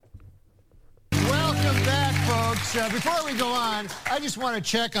folks, before we go on, I just want to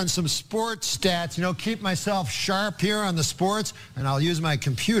check on some sports stats, keep myself sharp here on the sports, and I'll use my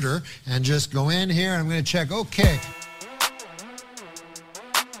computer and just go in here, and I'm going to check, okay.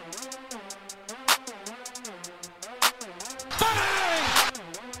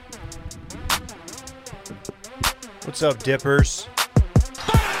 What's up, Dippers?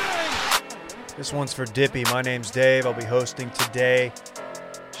 This one's for Dippy. My name's Dave. I'll be hosting today.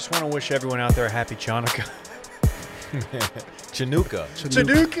 Just want to wish everyone out there a happy Chanukah.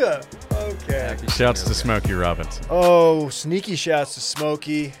 Chanukah. Okay. Shouts to Smokey Robinson. Oh, sneaky shouts to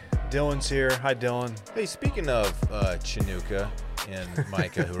Smokey. Dylan's here. Hi, Dylan. Hey, speaking of Chanukah and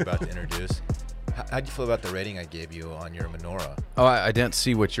Micah, who we're about to introduce, how'd you feel about the rating I gave you on your menorah? Oh, I didn't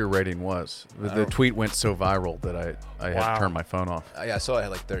see what your rating was. The tweet went so viral that I had to turn my phone off. Yeah, I saw it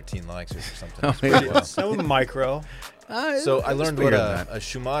had like 13 likes or something. Oh, Pretty well. So micro. So I learned what a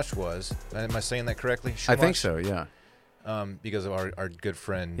shumash was. Am I saying that correctly? Shumash? I think so, yeah. Because of our good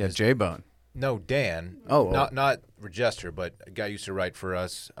friend. Yeah, J-Bone. No, Dan. Not Regester, but a guy used to write for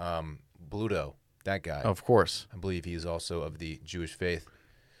us, Bluto, that guy. Of course. I believe he's also of the Jewish faith.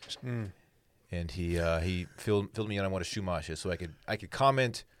 And he filled me in on what a shumash is, so I could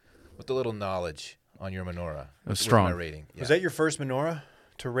comment with a little knowledge on your menorah. That's strong. My rating. Yeah. Was that your first menorah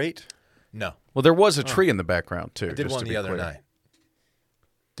to rate? No. Well, there was a tree in the background too. I did one the other night.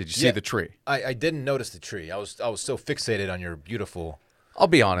 Did you see the tree? I didn't notice the tree. I was so fixated on your beautiful. I'll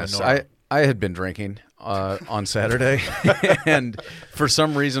be honest. menorah. I had been drinking on Saturday, and for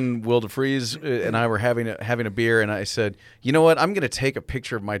some reason, Will DeFries and I were having a beer, and I said, you know what? I'm going to take a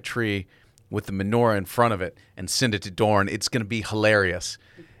picture of my tree with the menorah in front of it and send it to Dorn. It's going to be hilarious.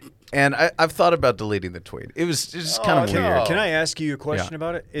 And I've thought about deleting the tweet. It was just kind of weird. Can I ask you a question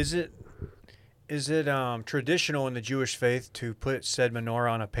about it? Is it traditional in the Jewish faith to put said menorah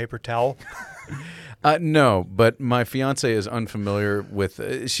on a paper towel? No, but my fiance is unfamiliar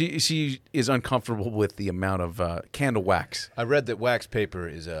with. She is uncomfortable with the amount of candle wax. I read that wax paper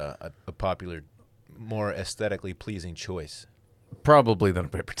is a popular, more aesthetically pleasing choice. Probably than a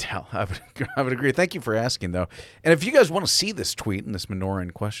paper towel. I would agree. Thank you for asking, though. And if you guys want to see this tweet and this menorah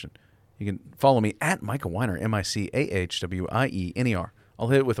in question, you can follow me at Micah Weiner, MICAHWIENER. I'll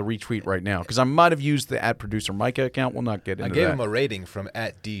hit it with a retweet right now because I might have used the at producer Micah account. We'll not get into that. I gave him a rating from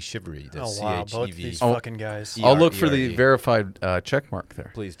at D Shivery. That's wow, C-H-E-V. both these fucking guys. I'll look for the verified check mark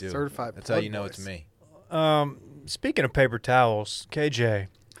there. Please do. Certified. That's how you know it's me. Speaking of paper towels, KJ,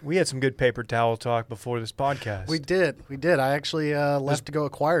 we had some good paper towel talk before this podcast. We did. I actually left to go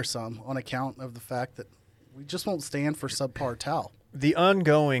acquire some on account of the fact that we just won't stand for subpar towel. The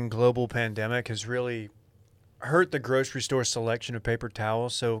ongoing global pandemic has really hurt the grocery store selection of paper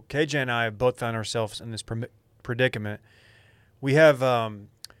towels. So KJ and I both found ourselves in this predicament. We have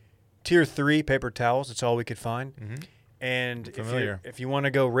tier 3 paper towels. That's all we could find. Mm-hmm. And if you want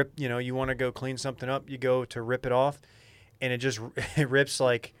to go rip, you want to go clean something up, you go to rip it off, and it rips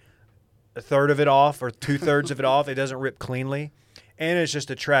like a third of it off or 2/3 of it off. It doesn't rip cleanly, and it's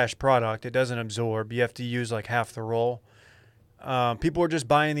just a trash product. It doesn't absorb. You have to use like half the roll. People are just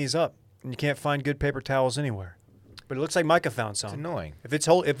buying these up, and you can't find good paper towels anywhere. But it looks like Micah found some. It's annoying. If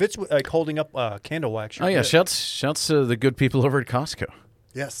it's like holding up candle wax. Oh yeah, shouts to the good people over at Costco.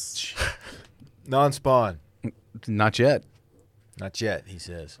 Yes. Non-spawn. Not yet. Not yet, he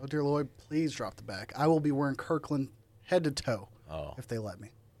says. Oh, dear Lord, please drop the bag. I will be wearing Kirkland head to toe if they let me.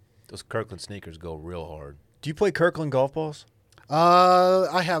 Those Kirkland sneakers go real hard. Do you play Kirkland golf balls?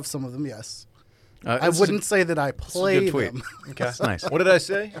 I have some of them, yes. I wouldn't say that I play them. Okay. That's nice. What did I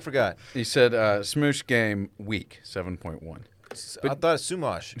say? I forgot. He said Smoosh game weak, 7.1. I thought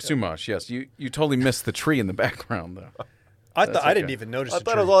Sumosh. Sumosh, yes. You totally missed the tree in the background, though. I didn't even notice. I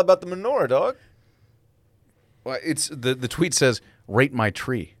thought it was all about the menorah, dog. Well, it's the tweet says rate my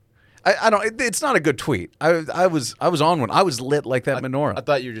tree. I don't. It's not a good tweet. I was on one. I was lit like that menorah. I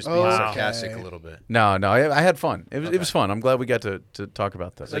thought you were just being sarcastic a little bit. No. I had fun. It was fun. I'm glad we got to talk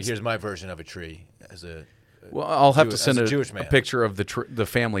about this. So here's my version of a tree as a. Well, I'll have to send a a picture of the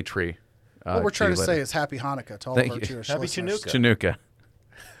family tree. What we're trying to say is Happy Hanukkah to all of our Jewish Happy listeners. Chanukah.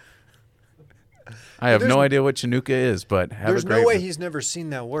 I have no idea what Chanukah is, but have a great There's no way he's never seen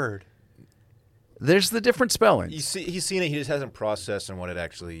that word. There's the different spelling. He's seen it. He just hasn't processed on what it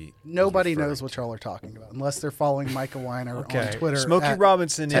actually. Nobody knows what y'all are talking about unless they're following Micah Weiner on Twitter. Smokey at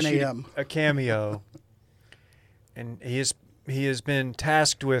Robinson 10 issued a.m. a cameo, and he has been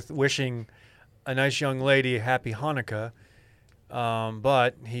tasked with wishing a nice young lady a happy Hanukkah.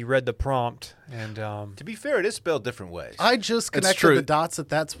 But he read the prompt, and to be fair, it is spelled different ways. I just connected the dots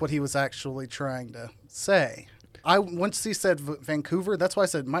that's what he was actually trying to say. Once he said Vancouver, that's why I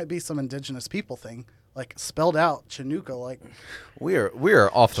said it might be some indigenous people thing. like spelled out Chinooka. Like We are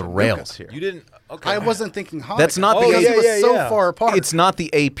off the rails here. You didn't. Okay. I wasn't thinking Hanukkah. That's not because the- it was yeah, so yeah. far apart. It's not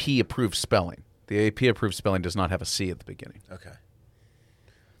the AP approved spelling. The AP approved spelling does not have a C at the beginning. Okay.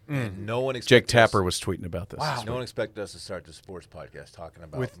 And no one Jake expected Tapper was tweeting about this. No one expected us to start the sports podcast talking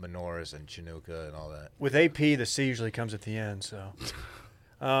about menorahs and Chinooka and all that. With AP, the C usually comes at the end. So,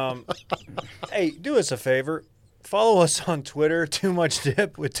 hey, do us a favor. Follow us on Twitter, Too Much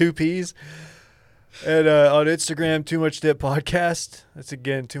Dip with 2 P's. And on Instagram, Too Much Dip Podcast. That's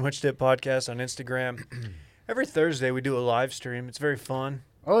again, Too Much Dip Podcast on Instagram. Every Thursday, we do a live stream. It's very fun.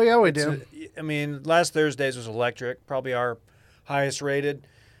 Oh yeah, we do. I mean, last Thursday's was electric, probably our highest rated.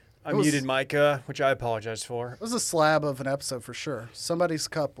 I was- muted Micah, which I apologize for. It was a slab of an episode for sure. Somebody's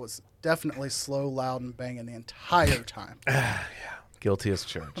cup was definitely slow, loud, and banging the entire time. Guilty as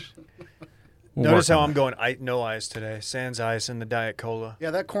charged. Notice how I'm going no ice today. Sans ice and the Diet Cola.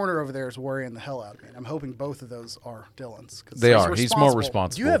 Yeah, that corner over there is worrying the hell out of me. And I'm hoping both of those are Dylan's. 'Cause They he's are. He's more Do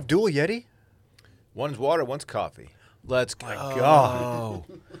responsible. you have dual Yeti? One's water, one's coffee. Let's go. My God.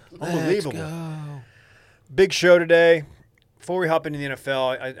 Unbelievable. Big show today. Before we hop into the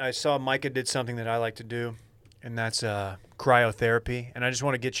NFL, I saw Micah did something that I like to do, and that's cryotherapy. And I just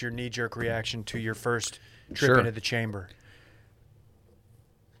want to get your knee-jerk reaction to your first trip Sure. into the chamber.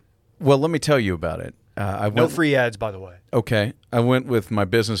 Well, let me tell you about it. I No went, free ads, by the way. Okay. I went with my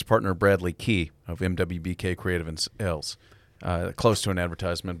business partner, Bradley Key of MWBK Creative and Sales. Close to an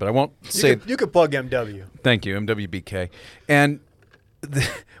advertisement, but I won't say. You could plug MW. Thank you, MWBK. And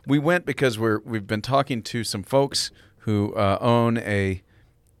we went because we've been talking to some folks who own a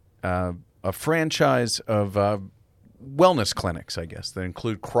franchise of wellness clinics, I guess, that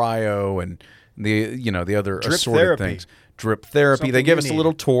include cryo and the other Drip assorted therapy. things. Drip therapy. They Something gave you us a need.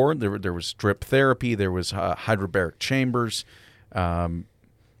 little tour. There was drip therapy. There was hydrobaric chambers.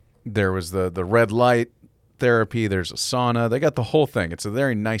 There was the red light therapy. There's a sauna. They got the whole thing. It's a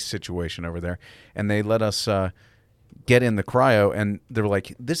very nice situation over there. And they let us get in the cryo, and they were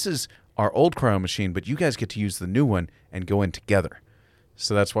like, this is our old cryo machine, but you guys get to use the new one and go in together.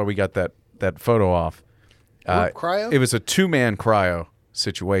 So that's why we got that photo off. Group cryo? It was a 2-man cryo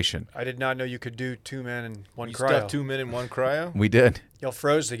situation. I did not know you could do 2 men and 1 You cryo. stuffed 2 men in one cryo? We did. Y'all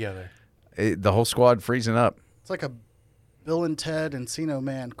froze together. The whole squad freezing up. It's like a Bill and Ted Encino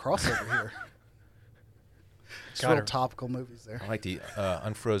Man crossover here. Just Got real her. topical movies there. I like the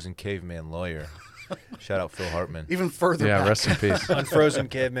unfrozen caveman lawyer. Shout out Phil Hartman. Even further Yeah, back. rest in peace. Unfrozen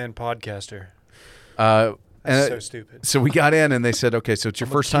caveman podcaster. And That's so stupid. So we got in, and they said, okay, so it's your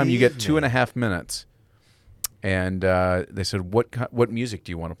first time. You get 2.5 minutes. And they said, what music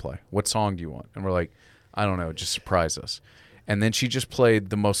do you want to play? What song do you want? And we're like, I don't know, just surprise us. And then she just played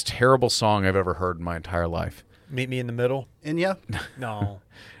the most terrible song I've ever heard in my entire life. Meet me in the middle? Inya? No.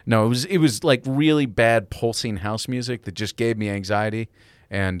 No, it was like really bad pulsing house music that just gave me anxiety.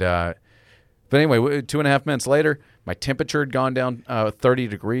 And but anyway, 2.5 minutes later, my temperature had gone down 30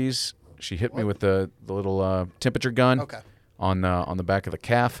 degrees. She hit me with the little temperature gun Okay. on the back of the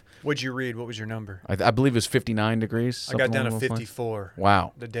calf. What'd you read? What was your number? I believe it was 59 degrees. I got something down to along those lines. 54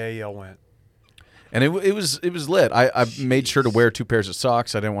 Wow. the day y'all went. And it was lit. I made sure to wear 2 pairs of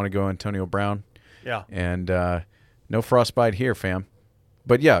socks. I didn't want to go Antonio Brown. Yeah. And no frostbite here, fam.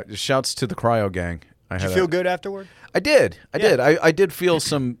 But yeah, shouts to the cryo gang. Did you feel good afterward? I did. I did feel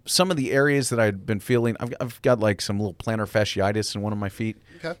some of the areas that I'd been feeling. I've got like some little plantar fasciitis in one of my feet.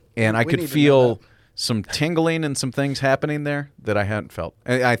 Okay. And I We could need to know feel that. some tingling and some things happening there that I hadn't felt.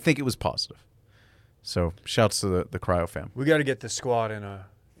 And I think it was positive. So shouts to the cryo fam. We got to get the squad in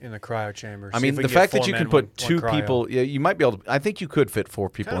the cryo chamber. I See mean, if we the can get fact that 4 you men, can put one 2 cryo. people, yeah, you might be able to. I think you could fit 4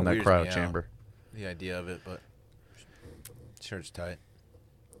 people in Kinda that weirds cryo me out, chamber. The idea of it, but sure it's tight.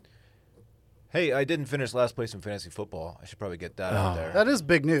 Hey, I didn't finish last place in fantasy football. I should probably get that out there. That is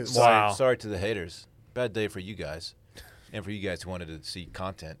big news. Wow. Sorry to the haters. Bad day for you guys, and for you guys who wanted to see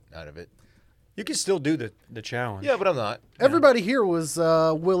content out of it. You can still do the challenge. Yeah, but I'm not. Everybody here was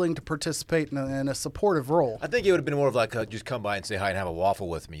willing to participate in a supportive role. I think it would have been more of like a just come by and say hi and have a waffle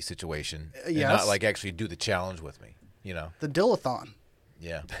with me situation, and yes. not like actually do the challenge with me. You know? The Dillathon.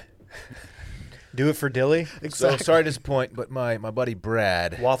 Yeah. Do it for Dilly. So sorry to disappoint, but my buddy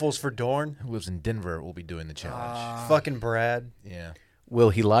Brad, Waffles for Dorn. who lives in Denver, will be doing the challenge. Fucking Brad. Yeah. Will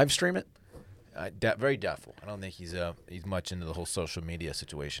he live stream it? Very doubtful. I don't think he's much into the whole social media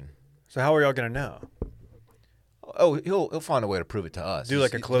situation. So how are y'all going to know? Oh, he'll find a way to prove it to us. Do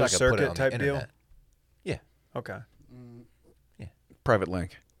like a He's not closed gonna put it circuit on the type deal? internet. Yeah. Okay. Private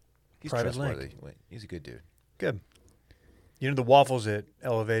link. He's Private trustworthy. He's a good dude. Good. You know, the waffles at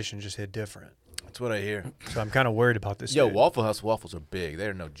Elevation just hit different. That's what I hear. So I'm kind of worried about this. Yo, dude. Waffle House waffles are big.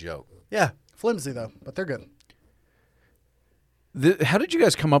 They're no joke. Yeah. Flimsy though, but they're good. How did you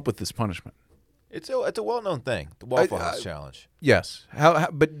guys come up with this punishment? It's a well-known thing, the Waffle House Challenge. Yes.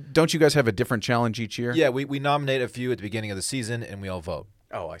 But don't you guys have a different challenge each year? Yeah, we nominate a few at the beginning of the season, and we all vote.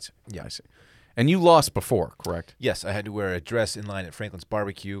 Oh, I see. Yeah. I see. And you lost before, correct? Yes, I had to wear a dress in line at Franklin's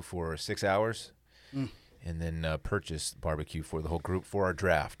Barbecue for 6 hours, and then purchase barbecue for the whole group for our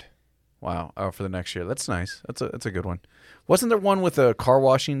draft. Wow. Oh, for the next year. That's nice. That's a good one. Wasn't there one with a car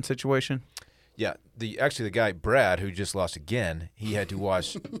washing situation? Yeah, the guy Brad, who just lost again, he had to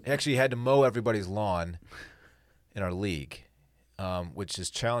wash. Actually, had to mow everybody's lawn in our league, which is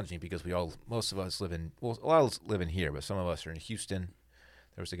challenging because most of us live in. Well, a lot of us live in here, but some of us are in Houston.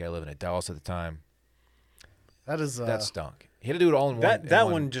 There was a guy living in Dallas at the time. That stunk. He had to do it all in one. That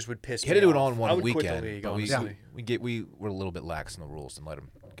one just would piss me off. He had to do it all in I one would weekend. quit the league, but honestly. we were a little bit lax in the rules and let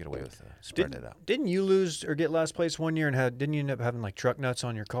him get away with spreading it out. Didn't you lose or get last place one year and didn't you end up having like truck nuts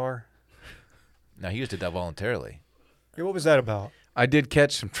on your car? Now he just did that voluntarily. Yeah, what was that about? I did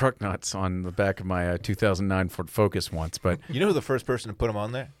catch some truck nuts on the back of my 2009 Ford Focus once, but You know who the first person to put him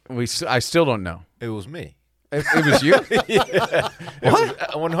on there? I still don't know. It was me. It was you? What?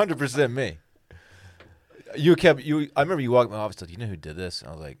 100% me. I remember you walked in my office and said, "You know who did this?"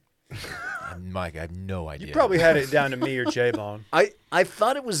 I was like, "Mike, I have no idea." You probably had it down to me or J-Bone. I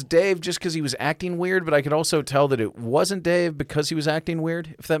thought it was Dave just because he was acting weird, but I could also tell that it wasn't Dave because he was acting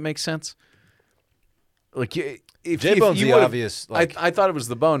weird, if that makes sense. Like, if J-Bone's you the would've- obvious. Like, I thought it was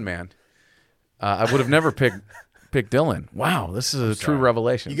the Bone Man. I would have never picked Dylan. Wow, this is a true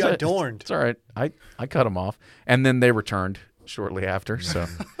revelation. You got It's- dorned. It's all right. I cut him off, and then they returned shortly after. So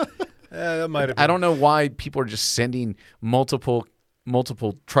That might have been. I don't know why people are just sending multiple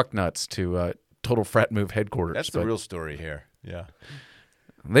truck nuts to Total Frat Move headquarters. that's the but real story here. Yeah.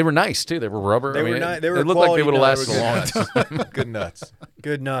 They were nice too. They were rubber. They were nice. They were It looked like they quality would have nuts. lasted a long time. Good nuts.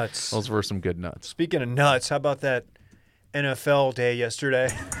 Good nuts. Those were some good nuts. Speaking of nuts, how about that NFL day yesterday?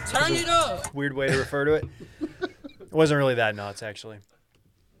 Turn it up. Weird way to refer to it. It wasn't really that nuts, actually.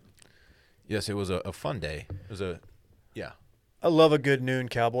 Yes, it was a fun day. It was yeah. I love a good noon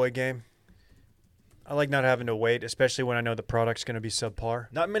Cowboy game. I like not having to wait, especially when I know the product's going to be subpar.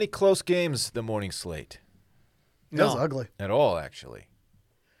 Not many close games the morning slate That was No. ugly. at all, actually.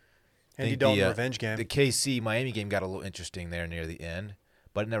 Andy think Dalton revenge game. The KC Miami game got a little interesting there near the end,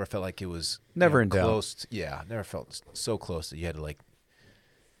 but it never felt like it was Never in doubt. close. Yeah, never felt so close that you had to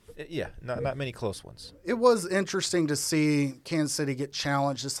not many close ones. It was interesting to see Kansas City get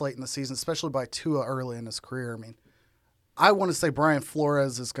challenged this late in the season, especially by Tua early in his career. I mean, I want to say Brian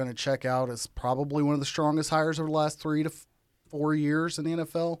Flores is going to check out as probably one of the strongest hires over the last 3 to 4 years in the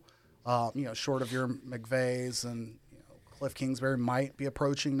NFL. Short of your McVays and Cliff Kingsbury might be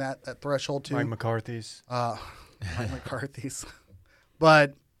approaching that threshold too. Mike McCarthy's. Mike McCarthy's.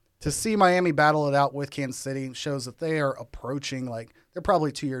 But to see Miami battle it out with Kansas City shows that they are approaching, they're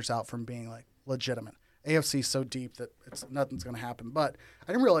probably 2 years out from being legitimate. AFC is so deep that nothing's going to happen. But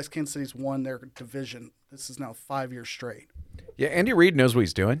I didn't realize Kansas City's won their division. This is now 5 years straight. Yeah, Andy Reid knows what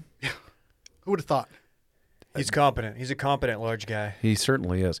he's doing. Who would have thought? He's competent. He's a competent large guy. He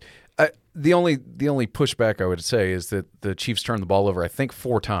certainly is. The only pushback I would say is that the Chiefs turned the ball over, I think,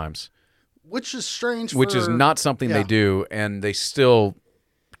 4 times, Which is strange. which is not something they yeah. do, and they still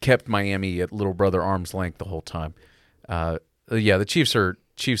kept Miami at little brother arm's length the whole time. The Chiefs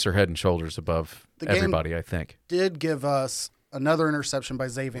are head and shoulders above The game- everybody, I think. Did give us another interception by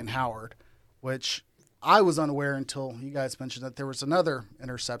Xavier Howard, which I was unaware until you guys mentioned that there was another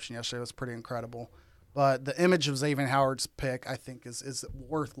interception yesterday. It was pretty incredible. But the image of Xavier Howard's pick, I think, is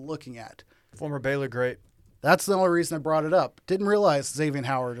worth looking at. Former Baylor great. That's the only reason I brought it up. Didn't realize Xavier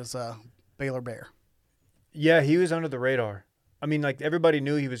Howard is a Baylor Bear. Yeah, he was under the radar. I mean, everybody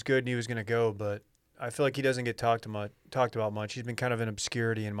knew he was good and he was going to go, but I feel like he doesn't get talked about much. He's been kind of in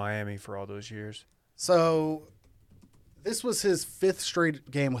obscurity in Miami for all those years. So this was his 5th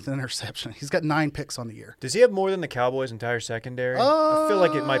straight game with an interception. He's got 9 picks on the year. Does he have more than the Cowboys' entire secondary? I feel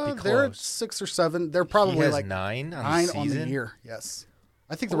like it might be They're at close. 6 or 7. They're He probably has like 9 on 9 the on the season? year. Yes,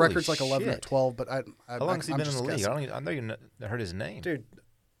 I think the Holy record's like 11 or shit. 12. But How long has he I'm been in just the league? guessing. I don't even heard his name. Dude,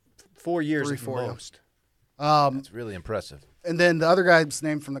 4 years 3, at the 4, yeah. most. That's really impressive. And then the other guy's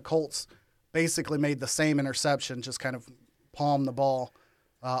name from the Colts basically made the same interception, just kind of palmed the ball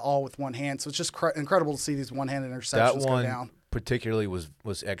all with one hand. So it's just incredible to see these one-handed That interceptions go one down. particularly was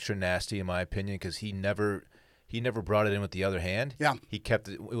extra nasty in my opinion because he never brought it in with the other hand. Yeah. He kept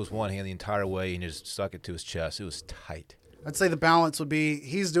it. It was one hand the entire way and just stuck it to his chest. It was tight. I'd say the balance would be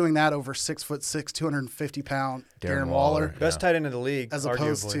he's doing that over 6'6", 250-pound Darren Waller, Best tight end of the league, as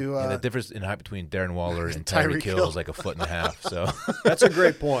opposed arguably. to And the difference in height between Darren Waller and Tyreek Tyreek Hill Hill. is like a foot and a half. So That's a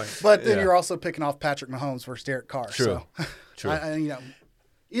great point. But then Yeah. you're also picking off Patrick Mahomes versus Derek Carr. True. So, True.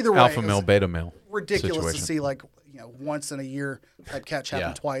 Either way, Alpha it was male, beta male. ridiculous situation. to see once in a year type catch happen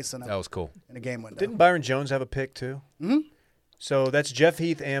Yeah. twice in that was cool. a game window. Didn't Byron Jones have a pick too? Mm-hmm. So that's Jeff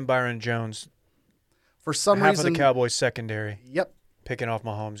Heath and Byron Jones. For some Half reason, of the Cowboys secondary yep, picking off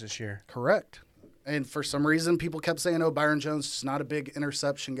Mahomes this year. correct. And for some reason, people kept saying, "Oh, Byron Jones is not a big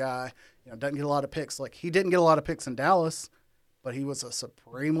interception guy. Doesn't get a lot of picks." Like he didn't get a lot of picks in Dallas, but he was a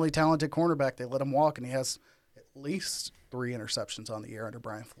supremely talented cornerback. They let him walk, and he has at least 3 interceptions on the year under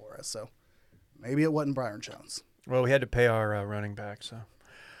Brian Flores. So maybe it wasn't Byron Jones. Well, we had to pay our running back. So,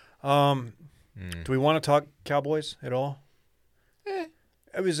 do we want to talk Cowboys at all?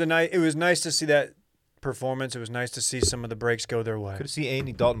 It was nice to see that performance. It was nice to see some of the breaks go their way. Could see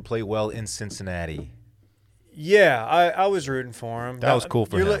Andy Dalton play well in Cincinnati. Yeah, I was rooting for him. That was cool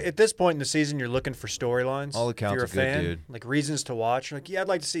for him. At this point in the season, you're looking for storylines. All accounts if you're a are good, fan, dude. like reasons to watch. Like, yeah, I'd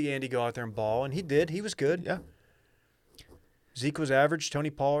like to see Andy go out there and ball, and he did. He was good. Yeah. Zeke was average. Tony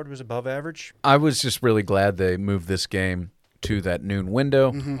Pollard was above average. I was just really glad they moved this game to that noon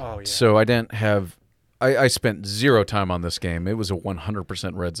window. Oh yeah. So I didn't have I spent 0 time on this game. It was a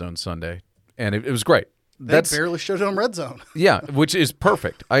 100% red zone Sunday, and it was great. They barely showed it on red zone. Yeah, which is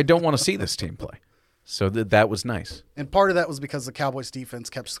perfect. I don't want to see this team play. So that was nice. And part of that was because the Cowboys defense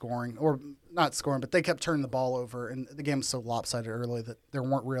kept scoring, or not scoring, but they kept turning the ball over, and the game was so lopsided early that there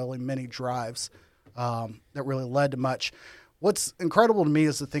weren't really many drives that really led to much. What's incredible to me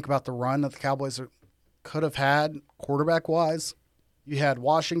is to think about the run that the Cowboys could have had quarterback-wise. You had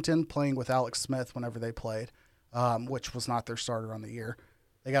Washington playing with Alex Smith whenever they played, which was not their starter on the year.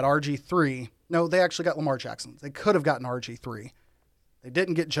 They got RG3. No, they actually got Lamar Jackson. They could have gotten RG3. They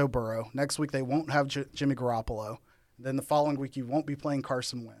didn't get Joe Burrow. Next week they won't have Jimmy Garoppolo. Then the following week you won't be playing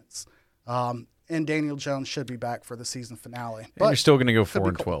Carson Wentz. And Daniel Jones should be back for the season finale. And you're still going to go could be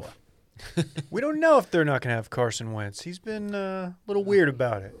 4-12. We don't know if they're not going to have Carson Wentz. He's been a little weird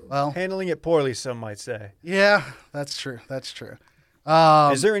about it. Well- handling it poorly, some might say. Yeah, that's true. That's true.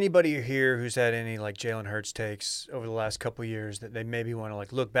 Is there anybody here who's had any like Jalen Hurts takes over the last couple of years that they maybe want to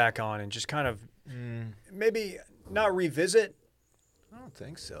like look back on and just kind of maybe not revisit? I don't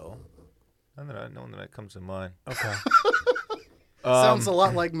think so. None that comes to mind. Okay. Sounds a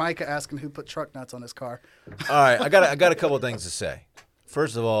lot like Micah asking who put truck nuts on his car. All right, I got a couple of things to say.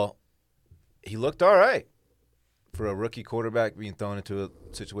 First of all, he looked all right for a rookie quarterback being thrown into a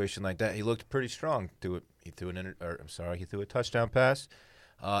situation like that. He looked pretty strong. He threw a touchdown pass,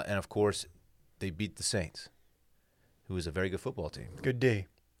 and of course, they beat the Saints, who is a very good football team. Good D.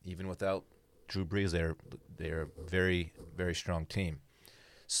 Even without Drew Brees, they're a very, very strong team.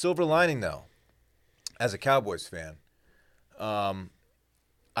 Silver lining, though, as a Cowboys fan,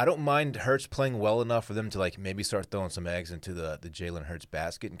 I don't mind Hurts playing well enough for them to like maybe start throwing some eggs into the Jalen Hurts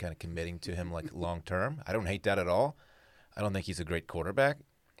basket and kind of committing to him like long term. I don't hate that at all. I don't think he's a great quarterback.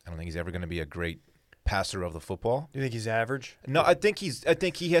 I don't think he's ever going to be a great passer of the football. Do you think he's average? No, I think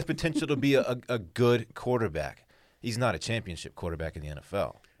he has potential to be a good quarterback. He's not a championship quarterback in the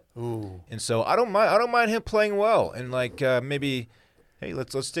NFL. Ooh. And so I don't mind him playing well and like maybe, hey,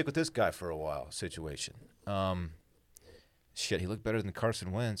 let's stick with this guy for a while situation. He looked better than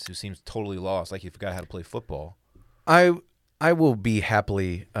Carson Wentz, who seems totally lost, like he forgot how to play football. I will be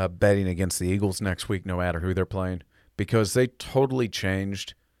happily betting against the Eagles next week, no matter who they're playing, because they totally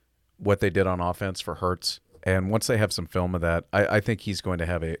changed what they did on offense for Hurts. And once they have some film of that, I think he's going to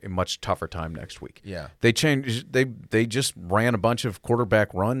have a much tougher time next week. Yeah. They changed. They just ran a bunch of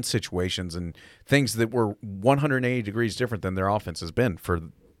quarterback run situations and things that were 180 degrees different than their offense has been for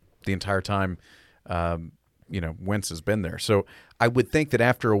the entire time. Wentz has been there. So I would think that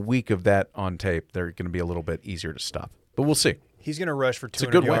after a week of that on tape, they're going to be a little bit easier to stop. But we'll see. He's going to rush for a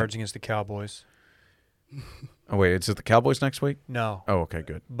 200 good win. yards against the Cowboys. Oh wait, is it the Cowboys next week? No. Oh, okay,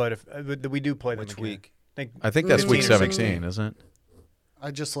 good. But if we do play them Which again. week? I think that's week 15 or 17, isn't it?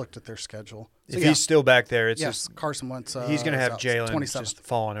 I just looked at their schedule. So, If yeah. he's still back there, it's Yes, just Carson Wentz. he's going to have is out. Jalen 27th. just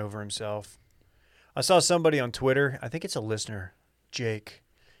falling over himself. I saw somebody on Twitter. I think it's a listener, Jake.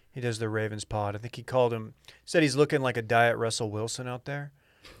 He does the Ravens pod. I think he called him. Said he's looking like a diet Russell Wilson out there,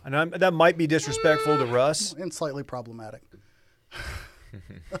 and that might be disrespectful to Russ. And slightly problematic.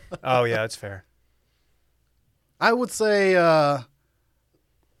 Oh yeah, that's fair. I would say to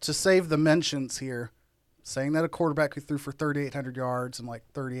save the mentions here, saying that a quarterback who threw for 3,800 yards and like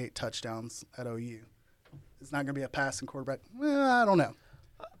 38 touchdowns at OU is not going to be a passing quarterback. Well, I don't know.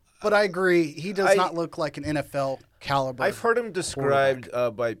 But I agree. He does I- not look like an NFL caliber. I've heard him described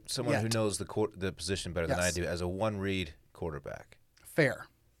by someone who Yet. knows the position better than I Yes. do as a one-read quarterback. Fair.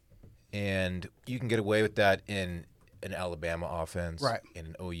 And you can get away with that in an Alabama offense, Right. in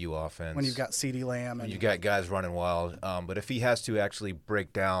an OU offense. When you've got CeeDee Lamb when and you got guys running wild. But if he has to actually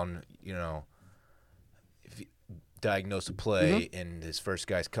break down, if he diagnose a play and his first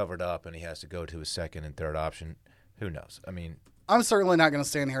guy's covered up and he has to go to his second and third option, who knows? I mean, I'm certainly not going to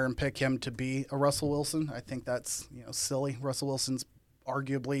stand here and pick him to be a Russell Wilson. I think that's silly. Russell Wilson's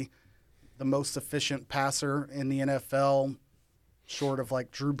arguably the most efficient passer in the NFL, short of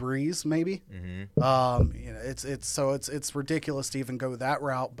like Drew Brees, maybe. It's ridiculous to even go that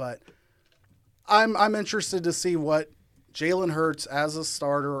route. But I'm interested to see what Jalen Hurts as a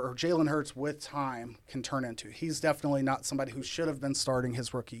starter or Jalen Hurts with time can turn into. He's definitely not somebody who should have been starting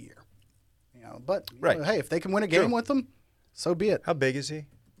his rookie year. But Right. hey, if they can win a game True. with him, so be it. How big is he?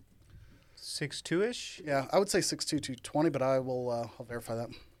 6'2"-ish, Yeah, I would say 6'2", 220, but I will I'll verify that.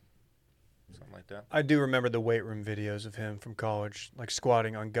 something like that. I do remember the weight room videos of him from college, like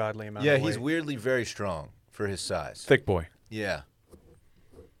squatting ungodly amount Yeah, of weight. he's weirdly very strong for his size. Thick boy. Yeah.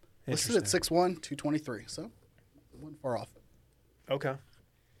 Listed at Interesting. 6'1", 223, so wasn't far off. Okay.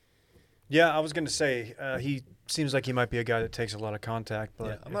 Yeah, I was going to say he seems like he might be a guy that takes a lot of contact, but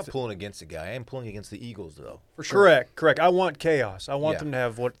Yeah, I'm not pulling against the guy. I am pulling against the Eagles, though. For sure. Correct. I want chaos. I want Yeah. them to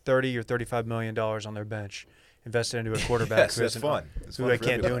have $30 or $35 million on their bench invested into a quarterback Yes, who that's isn't- fun. It's who fun they for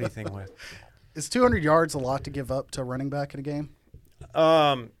can't do everybody. anything with. Is 200 yards a lot to give up to a running back in a game?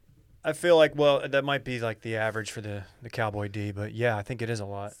 I feel like, well, that might be like the average for the Cowboy D, but yeah, I think it is a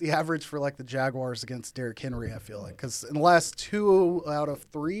lot. It's the average for like the Jaguars against Derrick Henry, I feel like. Because in the last 2 out of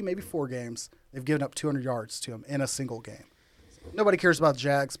 3, maybe 4 games, they've given up 200 yards to him in a single game. Nobody cares about the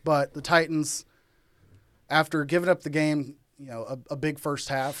Jags, but the Titans, after giving up the game, a big first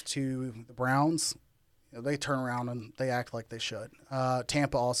half to the Browns, they turn around and they act like they should.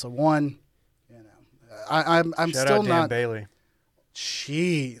 Tampa also won. I'm Shout still out Dan not. Bailey.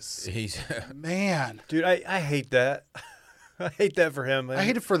 Jeez, He's Dude, I hate that. I hate that for him. I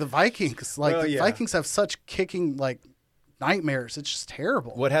hate it for the Vikings. Like Well, the yeah. Vikings have such kicking nightmares. It's just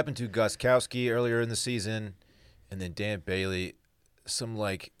terrible. what happened to Gostkowski earlier in the season, and then Dan Bailey, some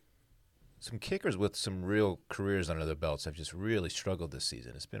kickers with some real careers under their belts have just really struggled this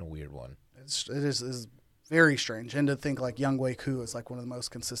season. It's been a weird one. It is very strange. And to think like Young Wei Koo is like one of the most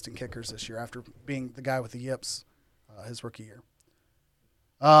consistent kickers this year after being the guy with the yips his rookie year.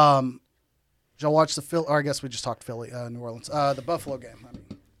 Did y'all watch the Philly? Or I guess we just talked Philly, New Orleans. The Buffalo game. I mean,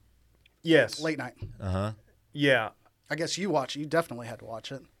 Yes. late night. Yeah. I guess you watch it. You definitely had to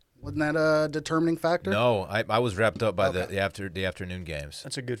watch it. Wasn't that a determining factor? No, I was wrapped up by Okay. the afternoon games.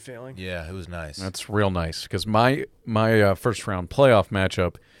 That's a good feeling. Yeah, it was nice. That's real nice because my first round playoff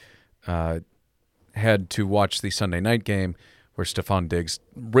matchup had to watch the Sunday night game where Stephon Diggs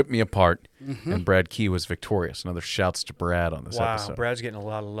ripped me apart and Brad Key was victorious. Another shouts to Brad on this Wow, episode. Brad's getting a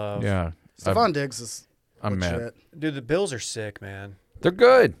lot of love. Yeah, Stephon Diggs is I'm mad. legit. Dude, the Bills are sick, man. They're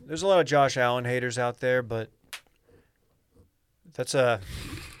good. There's a lot of Josh Allen haters out there, but that's a.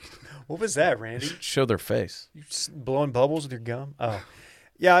 What was that, Randy? Show their face. You blowing bubbles with your gum? Oh.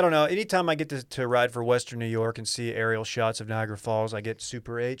 Yeah, I don't know. Anytime I get to ride for Western New York and see aerial shots of Niagara Falls, I get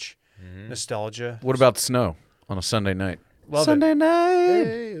super H nostalgia. What about snow on a Sunday night? Love Sunday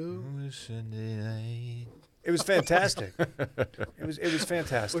night. It was fantastic. It was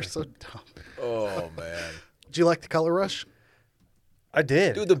fantastic. We're so dumb. Oh man, Did you like the color rush? I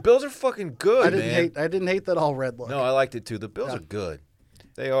did. dude, the Bills are fucking good, man. I didn't hate that all red look. No, I liked it too. The Bills Yeah. are good.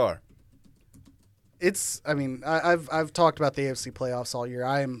 They are. I've talked about the AFC playoffs all year.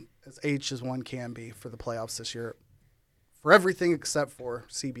 I am as H as one can be for the playoffs this year, for everything except for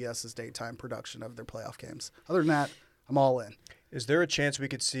CBS's daytime production of their playoff games. Other than that, I'm all in. Is there a chance we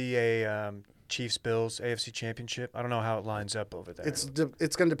could see a Chiefs Bills AFC Championship? I don't know how it lines up over there. It's going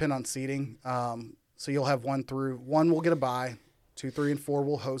to depend on seeding. So you'll have 1 through 1 will get a bye, 2, 3, and 4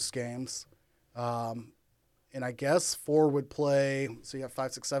 will host games, and I guess 4 would play. So you have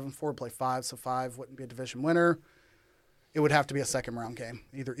 5, 6, 7. 4 would play 5, so 5 wouldn't be a division winner. It would have to be a second round game,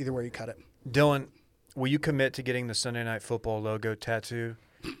 either way you cut it. Dylan, will you commit to getting the Sunday Night Football logo tattoo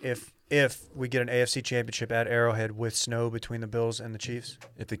if we get an AFC Championship at Arrowhead with snow between the Bills and the Chiefs?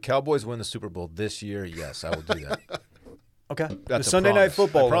 If the Cowboys win the Super Bowl this year, yes, I will do that. Okay. That's the a Sunday promise. Night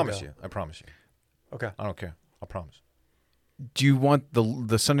Football I promise logo. you. I promise you. Okay. I don't care. I promise. Do you want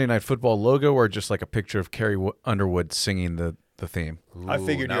the Sunday Night Football logo or just like a picture of Carrie Underwood singing the theme? I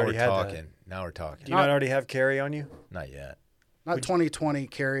figured you now already we're had talking. that. Now we're talking. Do you not already have Carrie on you? Not yet. Not 2020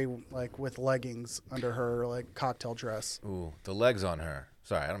 Carrie with leggings under her cocktail dress. Ooh, the legs on her.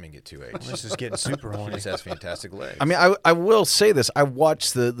 Sorry, I don't mean to get too age. This is getting super He horny. just has fantastic legs. I mean, I will say this. I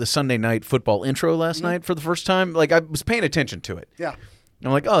watched the Sunday night football intro last night for the first time. Like, I was paying attention to it. Yeah.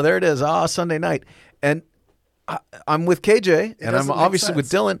 I'm like, oh, there it is. Sunday night. And I'm with KJ, and I'm doesn't make obviously with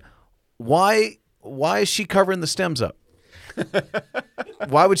sense. Dylan. Why is she covering the stems up?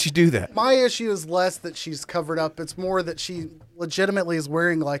 Why would she do that? My issue is less that she's covered up. It's more that she legitimately is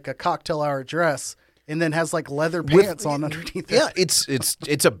wearing like a cocktail hour dress and then has like leather pants on underneath it. Yeah,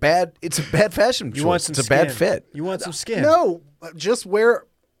 it's a bad fashion You choice. want some It's a skin. bad fit. You want some skin. No, just wear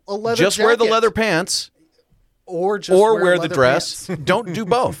a leather Just wear the jacket. leather pants or just or wear wear the leather dress. pants. Don't do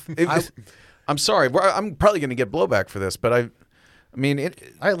both. I'm sorry. I'm probably going to get blowback for this, but I mean it.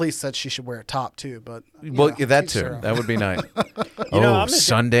 I at least said she should wear a top too, but you Well, know, that teach too. their own. That would be nice. know, I'm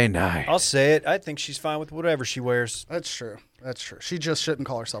Sunday night. I'll say it. I think she's fine with whatever she wears. That's true. That's true. She just shouldn't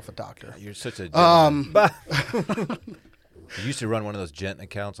call herself a doctor. You're such a gentleman. But You used to run one of those gent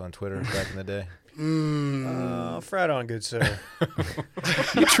accounts on Twitter back in the day. frat on, good sir.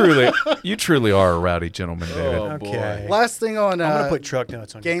 You truly are a rowdy gentleman, David. Oh, Okay. Last thing on I'm gonna put truck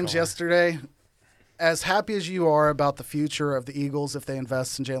notes on your games car. yesterday. As happy as you are about the future of the Eagles if they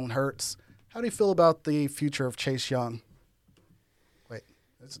invest in Jalen Hurts, how do you feel about the future of Chase Young? Wait,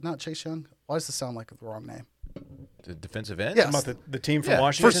 it's not Chase Young? Why does this sound like the wrong name? The defensive end? Yes. About the team from Yeah.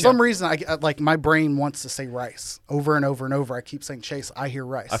 Washington. For some reason, I like my brain wants to say Rice over and over and over. I keep saying Chase. I hear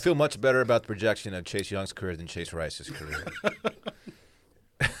Rice. I feel much better about the projection of Chase Young's career than Chase Rice's career.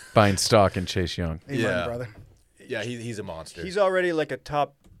 Buying stock in Chase Young. Amen, Yeah. brother. Yeah, he's a monster. He's already like a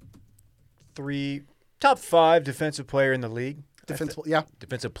top 5 defensive player in the league. Defensive, yeah.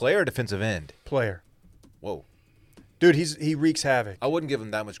 defensive player or defensive end? Player, Whoa. dude. He wreaks havoc. I wouldn't give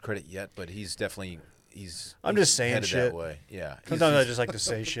him that much credit yet, but he's definitely I'm he's just saying headed shit. that way. Yeah. Sometimes I just like to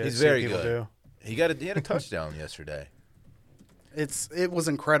say shit. He's see what very people good. do. He had a touchdown yesterday. It was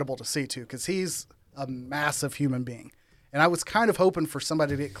incredible to see too because he's a massive human being, and I was kind of hoping for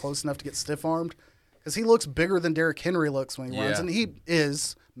somebody to get close enough to get stiff armed because he looks bigger than Derrick Henry looks when he runs, Yeah. and he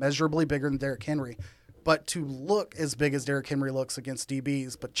is measurably bigger than Derrick Henry. But to look as big as Derrick Henry looks against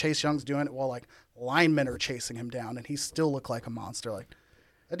DBs, but Chase Young's doing it while like linemen are chasing him down, and he still looked like a monster. Like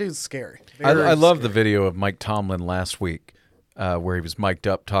that dude's scary. I Very love the scary. video of Mike Tomlin last week where he was mic'd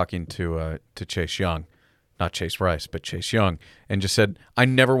up talking to Chase Young. Not Chase Rice, but Chase Young, and just said, I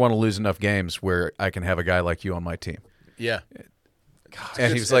never want to lose enough games where I can have a guy like you on my team. Yeah.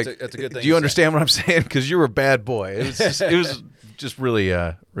 And he was like, that's a good thing do you to understand what I'm saying? Because you're a bad boy. It was just really,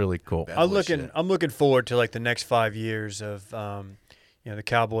 really cool. I'm boy looking. shit. I'm looking forward to like the next 5 years of the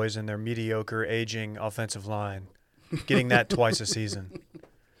Cowboys and their mediocre, aging offensive line, getting that twice a season.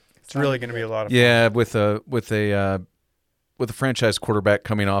 It's really going to be a lot of fun. Yeah, with a franchise quarterback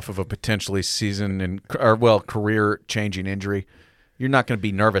coming off of a potentially career-changing injury, you're not going to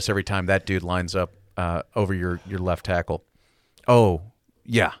be nervous every time that dude lines up over your left tackle. Oh,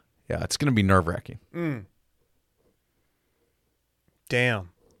 yeah, it's going to be nerve-wracking. Damn.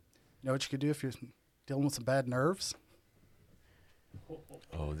 You know what you could do if you're dealing with some bad nerves?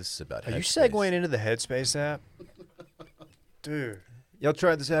 Oh, this is about Are you Headspace. segueing into the Headspace app, dude? Y'all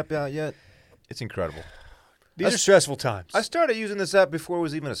tried this app out yet? It's incredible. These are stressful times. I started using this app before it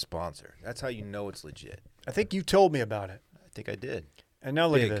was even a sponsor. That's how you know it's legit. I think you told me about it, I think I did. and now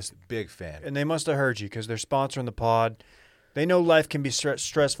look big, at this. Big fan. And they must have heard you because they're sponsoring the pod. They know life can be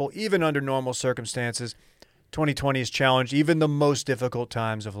stressful even under normal circumstances. 2020 has challenged even the most difficult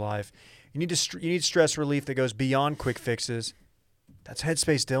times of life. You need stress relief that goes beyond quick fixes. That's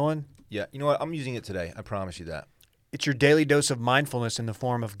Headspace, Dylan. Yeah, you know what? I'm using it today. I promise you that. It's your daily dose of mindfulness in the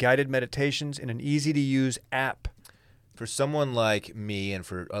form of guided meditations in an easy-to-use app. For someone like me and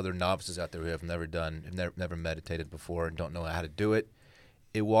for other novices out there who have never meditated before and don't know how to do it,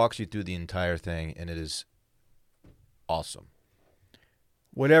 it walks you through the entire thing, and it is awesome.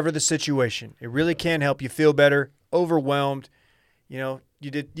 Whatever the situation, it really can help you feel better, overwhelmed. You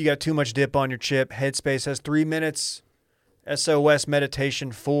got too much dip on your chip. Headspace has 3 minutes SOS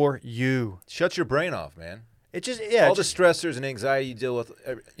meditation for you. Shut your brain off, man. It just all the stressors and anxiety you deal with,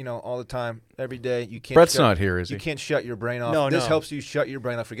 all the time, every day. You can't. Brett's not here, is he? You can't shut your brain off. No, This no. helps you shut your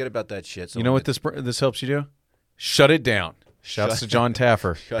brain off. Forget about that shit. So You know what this helps you do? Shut it down. Shouts to John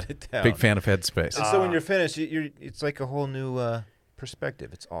Taffer. Shut it down. Big fan of Headspace. And so when you're finished, it's like a whole new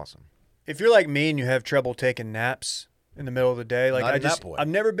perspective. It's awesome. If you're like me and you have trouble taking naps in the middle of the day, like Not a nap boy. I've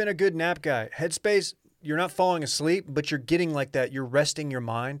never been a good nap guy. Headspace, you're not falling asleep, but you're getting like that. You're resting your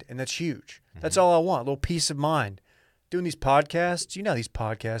mind, and that's huge. That's all I want, a little peace of mind. Doing these podcasts, you know how these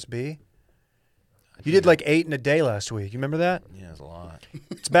podcasts be. You did like 8 in a day last week. You remember that? Yeah, it's a lot.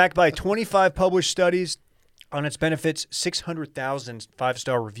 It's backed by 25 published studies, on its benefits, 600,000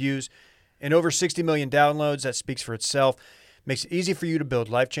 five-star reviews, and over 60 million downloads. That speaks for itself. Makes it easy for you to build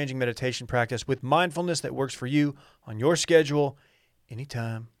life-changing meditation practice with mindfulness that works for you on your schedule,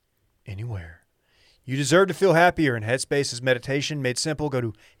 anytime, anywhere. You deserve to feel happier, and Headspace is meditation made simple. Go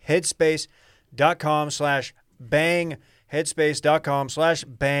to headspace.com/bang,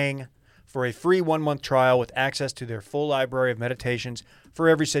 headspace.com/bang for a free 1-month trial with access to their full library of meditations for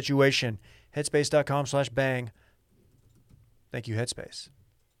every situation. Headspace.com/bang. Thank you, Headspace.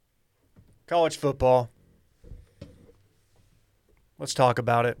 College football. Let's talk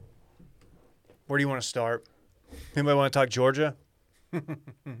about it. Where do you want to start? Anybody want to talk Georgia? I'm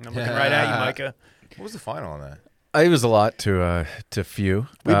looking right at you, Micah. What was the final on that? It was a lot to few.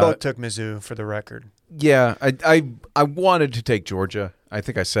 We both took Mizzou for the record. Yeah, I wanted to take Georgia. I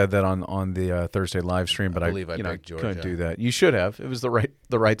think I said that on the Thursday live stream, but I picked Georgia. Couldn't do that. You should have. It was the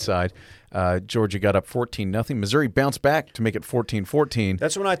right side. Georgia got up 14-0. Missouri bounced back to make it 14-14.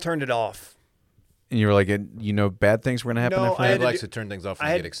 That's when I turned it off. And you were like, bad things were going to happen No, after I that? had He likes to turn things off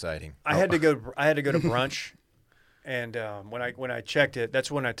and get exciting. I had to go to brunch, and when I checked it, that's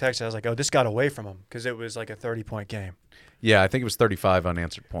when I texted. I was like, "Oh, this got away from him," because it was like a 30-point game. Yeah, I think it was 35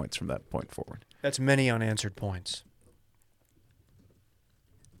 unanswered points from that point forward. That's many unanswered points.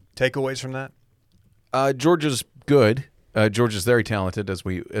 Takeaways from that? Georgia's good. Georgia's very talented, as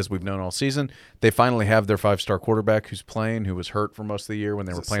we've known all season. They finally have their 5-star quarterback who's playing, who was hurt for most of the year when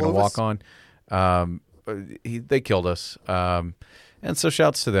they were playing a walk-on. They killed us, and so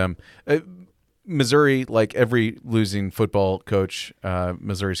shouts to them. Missouri, like every losing football coach,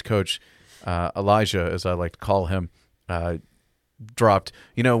 Missouri's coach, Elijah, as I like to call him, dropped,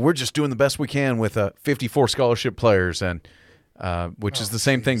 we're just doing the best we can with 54 scholarship players, and which is the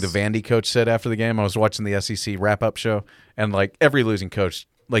same thing the Vandy coach said after the game. I was watching the SEC wrap-up show, and like every losing coach,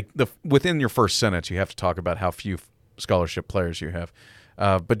 like within your first sentence, you have to talk about how few scholarship players you have.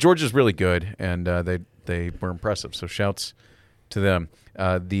 But Georgia's really good, and they were impressive, so shouts to them.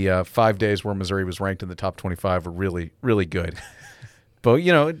 The 5 days where Missouri was ranked in the top 25 were really, really good. But,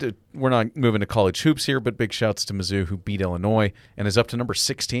 we're not moving to college hoops here, but big shouts to Mizzou, who beat Illinois and is up to number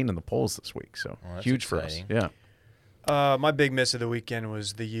 16 in the polls this week. So huge exciting. for us. Yeah. My big miss of the weekend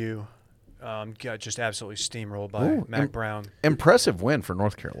was the U. Got just absolutely steamrolled by Mac Brown. Impressive win for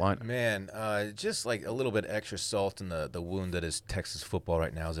North Carolina. Man, just like a little bit extra salt in the wound that is Texas football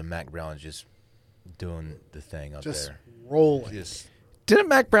right now is that Mac Brown is just doing the thing up Just there. rolling. Didn't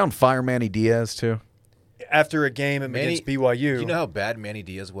Mac Brown fire Manny Diaz, too? After a game against BYU. Do you know how bad Manny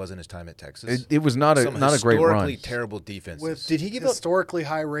Diaz was in his time at Texas? It was not a great run. Historically terrible defenses. With Did he give up? historically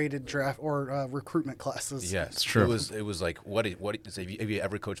high-rated draft or recruitment classes. Yes, It's true. It was like what have you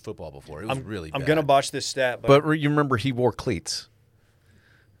ever coached football before? It was really bad. I'm going to botch this stat, But you remember he wore cleats.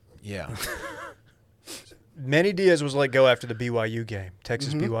 Yeah. Manny Diaz was let go after the BYU game,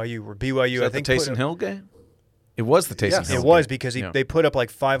 Texas BYU, where BYU, Was I that think, the Taysom Hill game? It was the Taysom Yes. Hill it was game. because Yeah. they put up like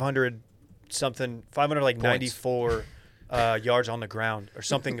 500 like Points. 94 yards on the ground or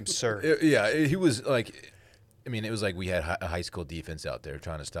something absurd. He was like, I mean, it was like we had a high school defense out there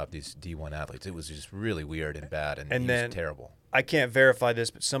trying to stop these D1 athletes. It was just really weird and bad, and he then was terrible. I can't verify this,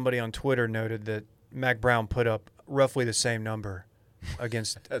 but somebody on Twitter noted that Mac Brown put up roughly the same number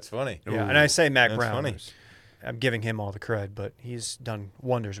against. That's funny. Yeah, and I say Mac That's Brown. funny. I'm giving him all the cred, but he's done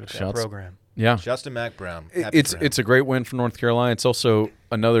wonders with that Shouts. program. Yeah. Shouts to Mac Brown. Happy It's for him. it's a great win for North Carolina. It's also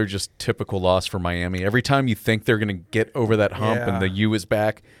another just typical loss for Miami. Every time you think they're going to get over that hump Yeah. and the U is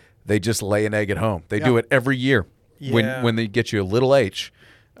back, they just lay an egg at home. They do it every year Yeah. when they get you a little H.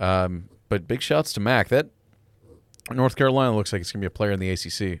 But big shouts to Mac. That North Carolina looks like it's going to be a player in the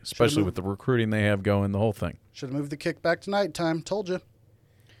ACC, especially with the recruiting they have going, the whole thing. Should have moved the kick back to nighttime. Told you.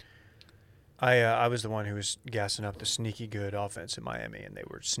 I was the one who was gassing up the sneaky good offense in Miami, and they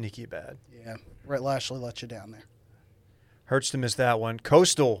were sneaky bad. Yeah. Rhett Lashley let you down there. Hurts to miss that one.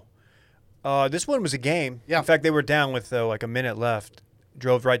 Coastal. This one was a game. Yeah. In fact, they were down with like a minute left.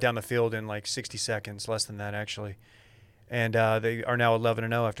 Drove right down the field in like 60 seconds, less than that actually. And they are now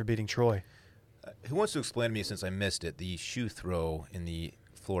 11-0 after beating Troy. Who wants to explain to me, since I missed it, the shoe throw in the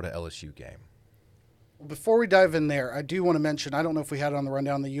Florida LSU game? Before we dive in there, I do want to mention, I don't know if we had it on the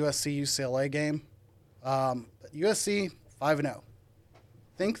rundown, the USC-UCLA game. USC 5-0.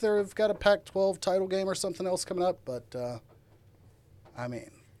 Think they've got a Pac-12 title game or something else coming up, but,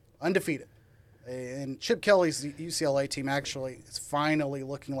 undefeated. And Chip Kelly's UCLA team actually is finally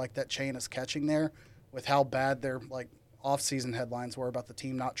looking like that chain is catching there with how bad their, off-season headlines were about the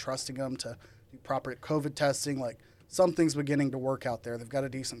team not trusting them to do proper COVID testing. Something's beginning to work out there. They've got a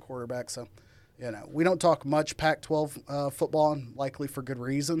decent quarterback, so... we don't talk much Pac-12 football, and likely for good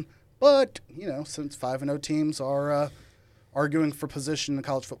reason. But, since 5-0 teams are arguing for position in the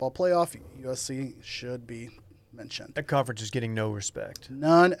college football playoff, USC should be mentioned. That conference is getting no respect.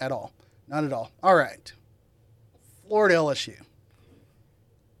 None at all. None at all. All right. Florida LSU.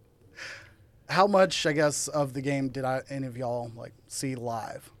 How much, I guess, of the game did any of y'all see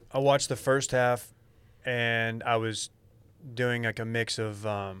live? I watched the first half, and I was doing a mix of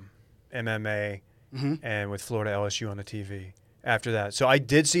MMA and with Florida LSU on the TV after that. So I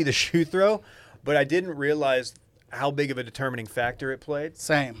did see the shoe throw, but I didn't realize how big of a determining factor it played.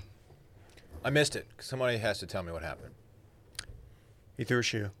 Same. I missed it. Somebody has to tell me what happened. He threw a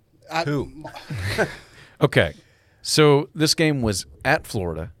shoe. Who? Okay, so this game was at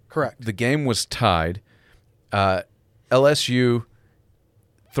Florida. Correct. The game was tied. LSU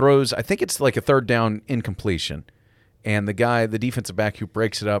throws, I think it's like a third down incompletion, and the defensive back who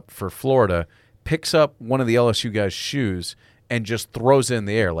breaks it up for Florida, picks up one of the LSU guys' shoes and just throws it in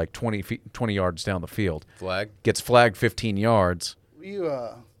the air like 20 yards down the field. Flag? Gets flagged 15 yards.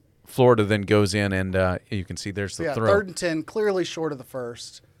 Florida then goes in, and you can see there's the throw. 3rd and 10, clearly short of the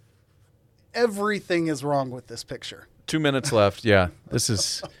first. Everything is wrong with this picture. 2 minutes left. Yeah, this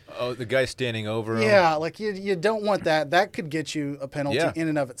is. Oh, the guy standing over him? Yeah, you don't want that. That could get you a penalty in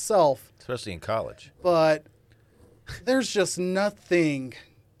and of itself. Especially in college. But there's just nothing.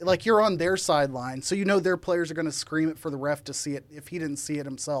 You're on their sideline, so their players are going to scream it for the ref to see it if he didn't see it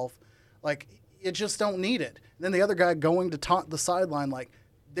himself. You just don't need it. And then the other guy going to taunt the sideline,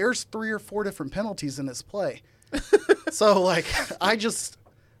 there's 3 or 4 different penalties in this play. So,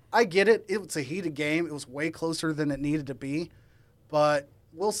 I get it. It was a heated game. It was way closer than it needed to be. But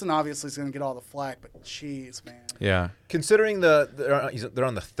Wilson obviously is going to get all the flack, but jeez, man. Yeah. Considering they're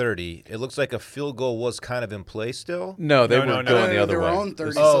on the 30, it looks like a field goal was kind of in play still. No, they were going the other their way. own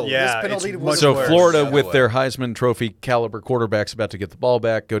 30. Oh, this penalty was So worse. Florida, with their Heisman Trophy caliber quarterbacks, about to get the ball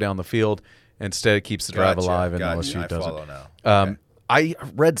back, go down the field. Instead, it keeps the drive alive, and LSU I doesn't. follow now. Okay. I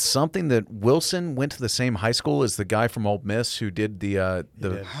read something that Wilson went to the same high school as the guy from Ole Miss who did the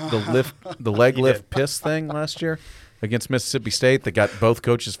leg lift piss thing last year against Mississippi State that got both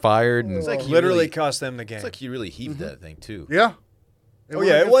coaches fired. And It's like he Literally really, cost them the game. it's like he really heaved that thing too. Yeah. Oh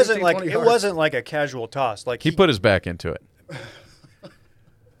yeah, it wasn't 15, 20 it wasn't like a casual toss. he put his back into it.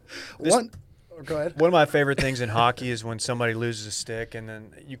 Go ahead. One of my favorite things in hockey is when somebody loses a stick and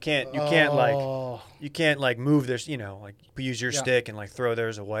then you can't move this, use your stick and throw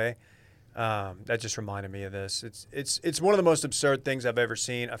theirs away. That just reminded me of this. It's one of the most absurd things I've ever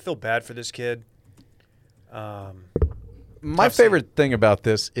seen. I feel bad for this kid. My favorite thing about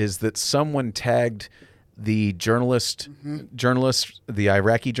this is that someone tagged the journalist, the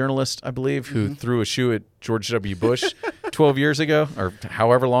Iraqi journalist, I believe, who threw a shoe at George W. Bush 12 years ago or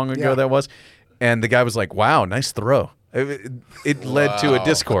however long ago that was. And the guy was like, wow, nice throw. It led to a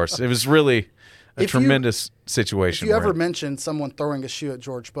discourse. It was really a tremendous situation. If you ever mention someone throwing a shoe at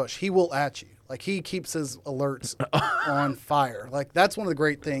George Bush, he will at you. He keeps his alerts on fire. That's one of the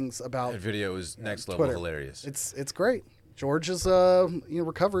great things about That video was next level Twitter. hilarious. It's great. George's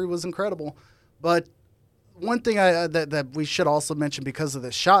recovery was incredible. But one thing that we should also mention because of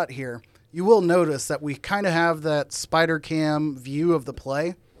the shot here, you will notice that we kind of have that spider cam view of the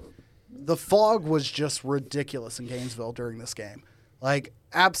play. The fog was just ridiculous in Gainesville during this game.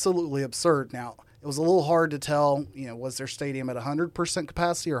 Absolutely absurd. Now, it was a little hard to tell, was their stadium at 100%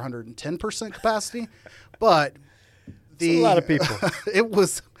 capacity or 110% capacity? But a lot of people. it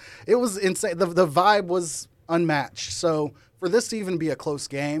was insane. The vibe was unmatched. So for this to even be a close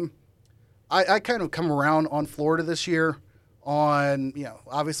game, I kind of come around on Florida this year on,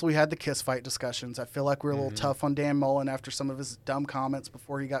 obviously we had the kiss fight discussions. I feel like we were a little tough on Dan Mullen after some of his dumb comments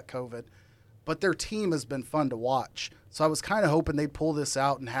before he got COVID. But their team has been fun to watch. So I was kind of hoping they'd pull this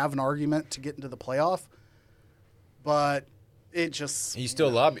out and have an argument to get into the playoff. But it just... He's still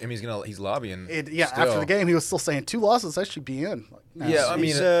lobbying. He's lobbying. After the game, he was still saying 2 losses, I should be in.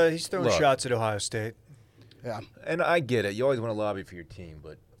 He's throwing shots at Ohio State. Yeah. And I get it. You always want to lobby for your team,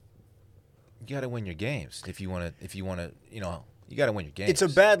 but you got to win your games if you want to. You got to win your games. It's a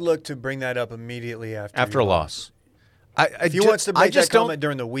bad look to bring that up immediately after a loss. If he wants to make that comment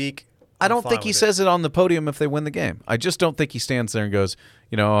during the week, I don't think he says it on the podium if they win the game. I just don't think he stands there and goes,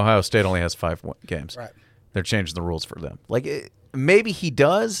 Ohio State only has 5 games. Right. They're changing the rules for them. Maybe he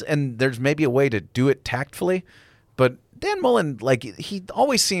does, and there's maybe a way to do it tactfully. But Dan Mullen, he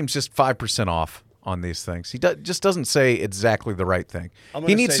always seems just 5% off on these things. He just doesn't say exactly the right thing.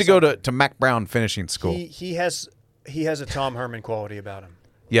 He needs to go to Mac Brown finishing school. He has a Tom Herman quality about him.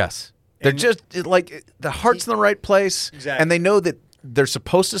 Yes. They're just the heart's in the right place. Exactly. And they know that they're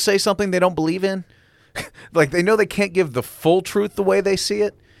supposed to say something they don't believe in. They know they can't give the full truth the way they see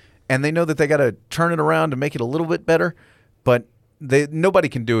it. and they know that they got to turn it around to make it a little bit better, but nobody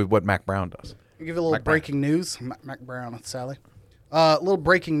can do what Mac Brown does. I'll give you a little breaking news. Mac Brown, Sally. A little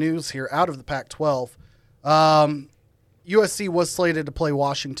breaking news here out of the Pac-12. USC was slated to play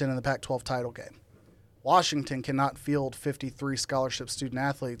Washington in the Pac-12 title game. Washington cannot field 53 scholarship student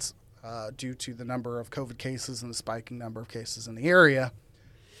athletes due to the number of COVID cases and the spiking number of cases in the area.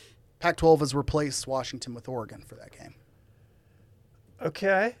 Pac-12 has replaced Washington with Oregon for that game.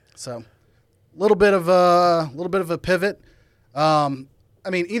 Okay. So, a little bit of a pivot. I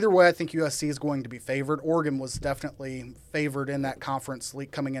mean, either way, I think USC is going to be favored. Oregon was definitely favored in that conference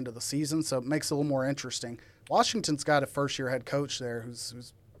league coming into the season, so it makes it a little more interesting. Washington's got a first-year head coach there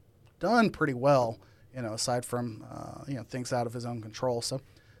who's done pretty well, aside from things out of his own control. So,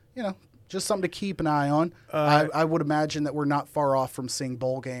 just something to keep an eye on. I would imagine that we're not far off from seeing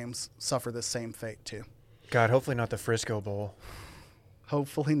bowl games suffer the same fate too. God, hopefully not the Frisco Bowl.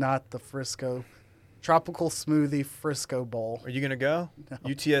 Hopefully not the Frisco. Tropical Smoothie Frisco Bowl. Are you going to go? No.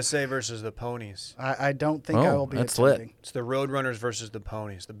 UTSA versus the Ponies. I don't think I will be that's attending. lit. It's the Roadrunners versus the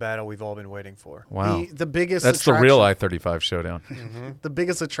Ponies, the battle we've all been waiting for. Wow. The biggest That's attraction, the real I-35 showdown. Mm-hmm. The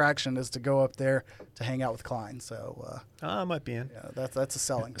biggest attraction is to go up there to hang out with Klein. So I might be in. yeah, that's a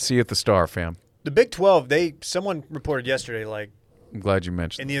selling. See you at the Star, fam. The Big 12, someone reported yesterday, like, I'm glad you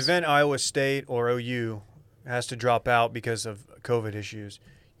mentioned in the this. event Iowa State or OU has to drop out because of COVID issues,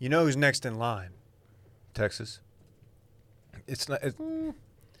 you know who's next in line? Texas. It's not.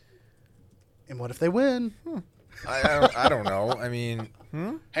 And what if they win? I don't know. I mean,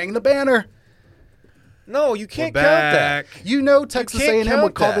 Hang the banner. no, you can't We're count that. back. Texas can't A&M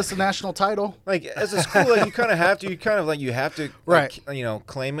would count call that. this a national title. Like as a school, like you kind of have to. You have to, Right. like,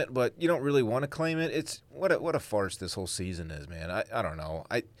 claim it, but you don't really want to claim it. It's what a farce this whole season is, man. I don't know.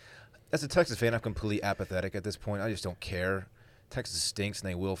 As a Texas fan, I'm completely apathetic at this point. I just don't care. Texas stinks, and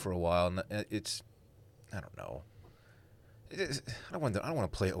they will for a while. And it's, I don't know. I don't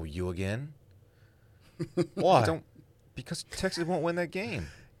want to play OU again. Why? Because Texas won't win that game.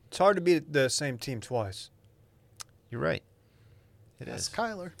 It's hard to beat the same team twice. You're right. It Yes, is.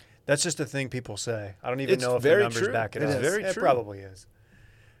 Kyler. That's just a thing people say. I don't even It's know if the very numbers true. back it It up. is. Very It true. probably is.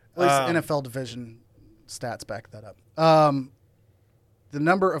 At least NFL division stats back that up. The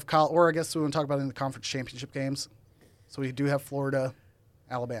number of or I guess we want to talk about in the conference championship games. So we do have Florida,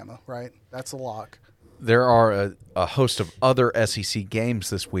 Alabama, right? That's a lock. There are a host of other SEC games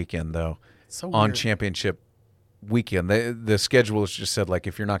this weekend, though, So on weird. championship weekend. The schedule has just said, like,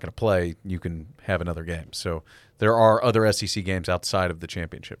 if you're not going to play, you can have another game. So there are other SEC games outside of the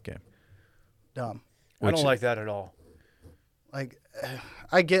championship game. Dumb. I don't like that at all. Like,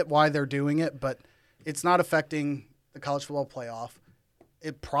 I get why they're doing it, but it's not affecting the college football playoff.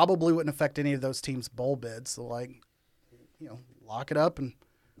 It probably wouldn't affect any of those teams' bowl bids. So, lock it up and,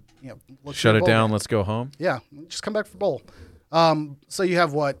 look Shut for a it bowl down. game. Let's go home. Yeah, just come back for bowl. So you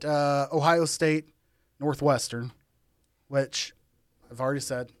have what? Ohio State, Northwestern, which I've already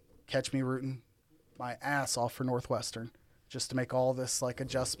said, catch me rooting my ass off for Northwestern just to make all this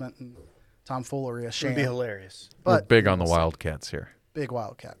adjustment and tomfoolery a It sham. would be hilarious. We're But big on the Wildcats here. big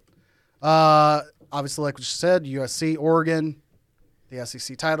Wildcat. Obviously, like what you said, USC, Oregon, the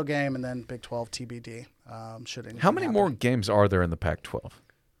SEC title game, and then Big 12 TBD. Should anything How many happen. more games are there in the Pac-12?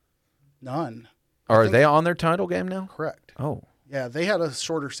 None. Are they on their title game now? Correct. Oh, Yeah, they had a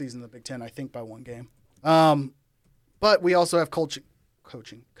shorter season than the Big Ten, I think, by one game. But we also have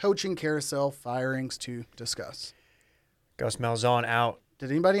coaching carousel firings to discuss. Gus Malzahn out.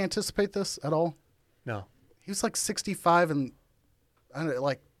 Did anybody anticipate this at all? No. He was 65 and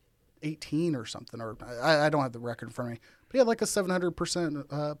 18 or something, or I don't have the record in front of me. But he had a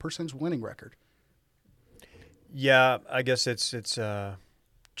 700% percentage winning record. Yeah, I guess it's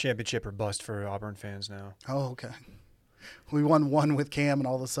championship or bust for Auburn fans now. Oh, okay. We won one with Cam, and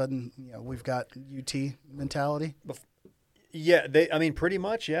all of a sudden, we've got UT mentality. Yeah, pretty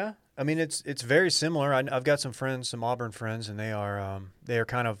much, yeah. I mean, it's very similar. I've got some friends, some Auburn friends, and they are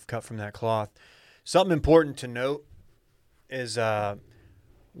kind of cut from that cloth. Something important to note is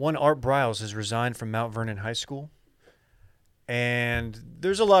one Art Briles has resigned from Mount Vernon High School, and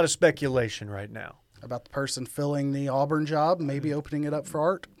there's a lot of speculation right now. About the person filling the Auburn job, maybe opening it up for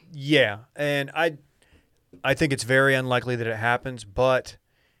Art. Yeah, and I think it's very unlikely that it happens, but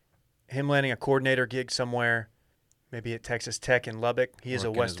him landing a coordinator gig somewhere, maybe at Texas Tech in Lubbock. He is a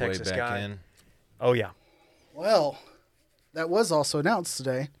Working West his way Texas back guy. in. Oh, yeah. Well, that was also announced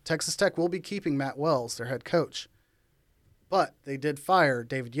today. Texas Tech will be keeping Matt Wells, their head coach. But they did fire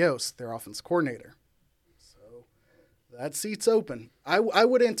David Yost, their offense coordinator. So that seat's open. I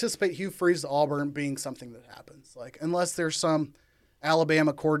would anticipate Hugh Freeze to Auburn being something that happens. Unless there's some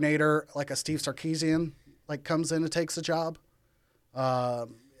Alabama coordinator like a Steve Sarkisian like comes in and takes a job.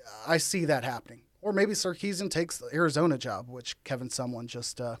 I see that happening. Or maybe Sarkisian takes the Arizona job, which Kevin Sumlin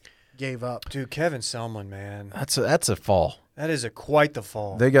just gave up. Dude, Kevin Sumlin, man. That's a fall. That is quite the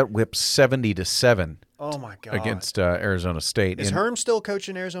fall. They got whipped 70-7 oh, my God. against Arizona State. Is And Herm still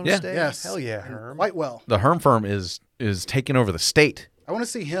coaching Arizona Yeah. State? Yes. Hell yeah, And Herm. quite well. the Herm firm is taking over the state I want to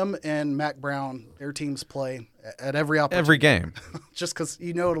see him and Mac Brown, their teams play at every opportunity. every game. Just because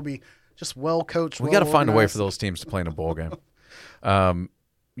it'll be just well coached. We got to find a way for those teams to play in a bowl game.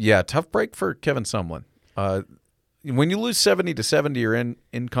 Yeah, tough break for Kevin Sumlin. When you lose 70-70 to your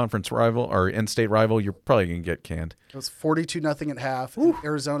in-conference rival or in-state rival, you're probably going to get canned. It was 42-0 at half. And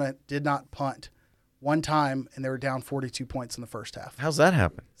Arizona did not punt one time, and they were down 42 points in the first half. How's that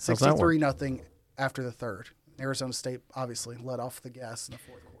happen? How's that work? 63-0 after the third. Arizona State obviously let off the gas in the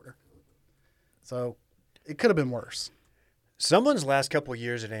fourth quarter. So it could have been worse. Sumlin's last couple of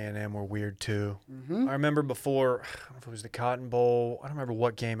years at A&M were weird too. I remember before, I don't know if it was the Cotton Bowl. I don't remember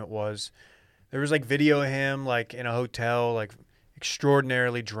what game it was. There was like video of him like in a hotel, like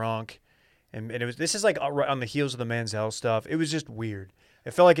extraordinarily drunk, and it was. This is like on the heels of the Manziel stuff. It was just weird.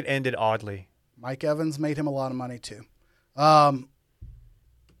 It felt like it ended oddly. Mike Evans made him a lot of money too. I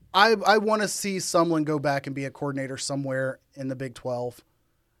want to see Sumlin go back and be a coordinator somewhere in the Big 12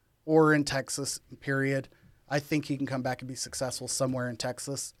 or in Texas, period. I think he can come back and be successful somewhere in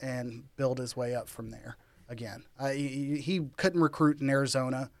Texas and build his way up from there again. He couldn't recruit in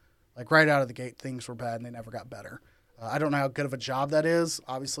Arizona. Like right out of the gate, things were bad and they never got better. I don't know how good of a job that is.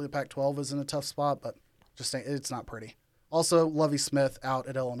 Obviously, the Pac-12 is in a tough spot, but just saying, it's not pretty. Also, Lovie Smith out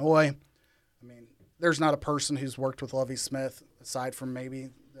at Illinois. I mean, there's not a person who's worked with Lovie Smith aside from maybe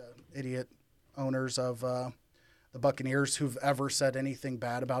the idiot owners of the Buccaneers who've ever said anything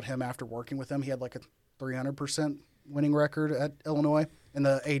bad about him after working with him. He had like a 300% winning record at Illinois, and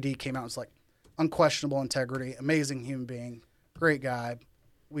the AD came out and was like, unquestionable integrity, amazing human being, great guy.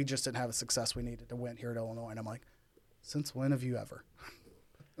 We just didn't have the success we needed to win here at Illinois. And I'm like, since when have you ever?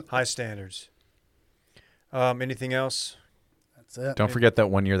 High standards. Anything else? That's it. Don't forget that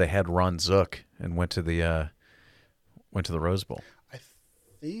one year they had Ron Zook and went to the Rose Bowl. I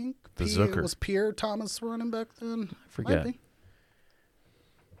think The Zucker. was Pierre Thomas running back then? I forget. Might be.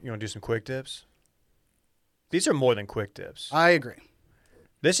 You want to do some quick tips? These are more than quick tips. I agree.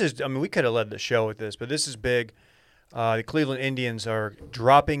 This is, I mean, we could have led the show with this, but this is big. The Cleveland Indians are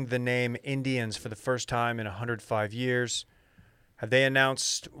dropping the name Indians for the first time in 105 years. Have they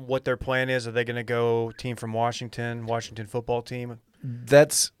announced what their plan is? Are they going to go team from Washington football team?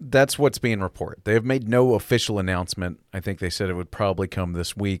 That's what's being reported. They have made no official announcement. I think they said it would probably come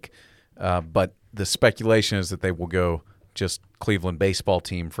this week, but the speculation is that they will go just Cleveland baseball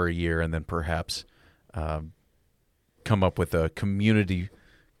team for a year and then perhaps come up with a community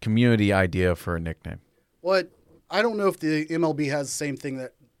idea for a nickname. I don't know if the MLB has the same thing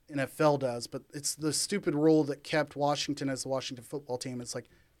that NFL does, but it's the stupid rule that kept Washington as the Washington football team. It's like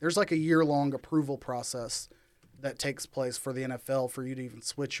there's like a year-long approval process that takes place for the NFL for you to even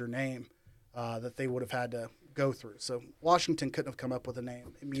switch your name that they would have had to go through. So Washington couldn't have come up with a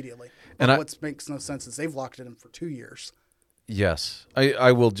name immediately. And what makes no sense is they've locked it in for 2 years. Yes.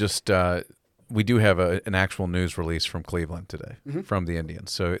 I will just we do have an actual news release from Cleveland today from the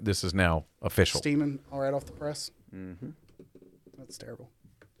Indians. So this is now official. Steaming all right off the press. Mm-hmm. That's terrible.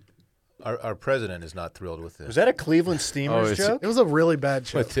 Our president is not thrilled with this. Was that a Cleveland Steamers joke? It was a really bad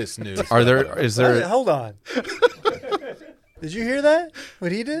joke. With this news? Is there Hold on. Did you hear that?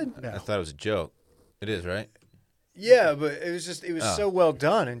 What he did? No. I thought it was a joke. It is, right? Yeah, but it was so well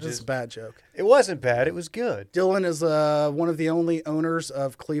done and It was a just bad joke. it wasn't bad. It was good. Dylan is one of the only owners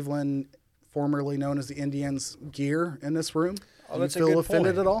of Cleveland, formerly known as the Indians, gear in this room. Oh, Do that's a you feel good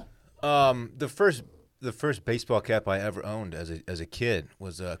offended point. at all? The first baseball cap I ever owned as a kid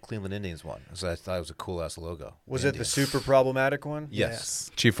was a Cleveland Indians one. So I thought it was a cool ass logo. Was it the super problematic one?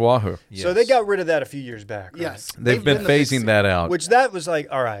 Yes. Chief Wahoo? Yes. So they got rid of that a few years back. Right? Yes. They've been the big phasing that out. Which that was like,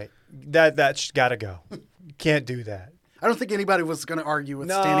 all right, that's got to go. Can't do that. I don't think anybody was going to argue with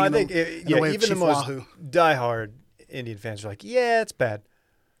No, standing I in think the way of even the Chief most Wahoo. diehard Indian fans are like, yeah, it's bad.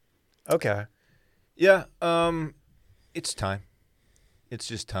 Okay. Yeah. It's time. It's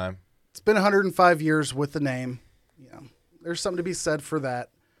just time. It's been 105 years with the name. There's something to be said for that.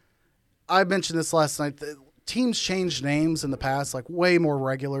 I mentioned this last night. Teams changed names in the past, like way more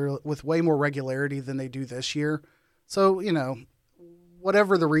regularity than they do this year. So,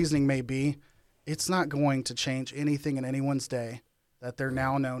 whatever the reasoning may be, it's not going to change anything in anyone's day that they're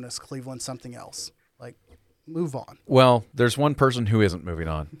now known as Cleveland something else. Like, move on. Well, there's one person who isn't moving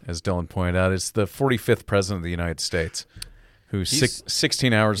on, as Dylan pointed out. It's the 45th president of the United States, who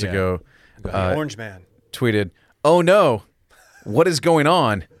 16 hours ago The Orange Man. tweeted, "Oh no, what is going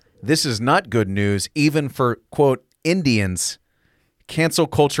on? This is not good news, even for, quote, Indians. Cancel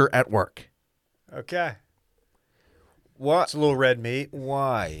culture at work." Okay. What? It's a little red meat.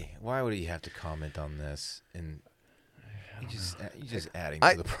 Why? Why would he have to comment on this? And you're just adding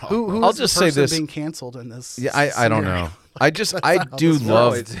to the problem. Who I'll is the just say person this. being canceled in this? Yeah, I don't scenario? know. I do this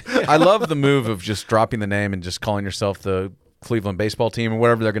love works. I love the move of just dropping the name and just calling yourself the Cleveland baseball team or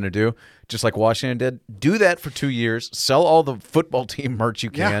whatever they're going to do, just like Washington did. Do that for 2 years, sell all the football team merch you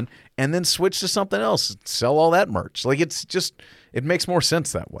can, and then switch to something else. Sell all that merch. Like it makes more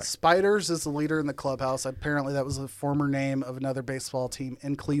sense that way. Spiders is the leader in the clubhouse. Apparently, that was a former name of another baseball team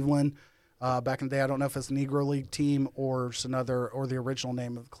in Cleveland back in the day. I don't know if it's a Negro League team or just or the original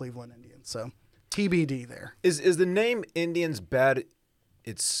name of the Cleveland Indians. So TBD there. Is the name Indians bad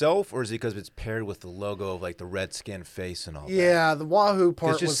itself, or is it because it's paired with the logo of like the Redskin face and all that? Yeah, the Wahoo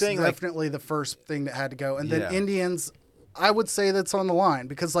part just was saying, like- definitely the first thing that had to go. And then Yeah. Indians, I would say that's on the line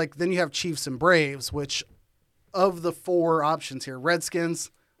because like then you have Chiefs and Braves, which of the four options here,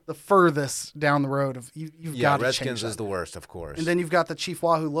 Redskins, the furthest down the road of you've Yeah, got to Redskins change is that. the worst, of course. And then you've got the Chief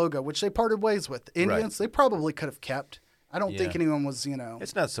Wahoo logo, which they parted ways with. Indians, they probably could have kept. I don't think Yeah. anyone was,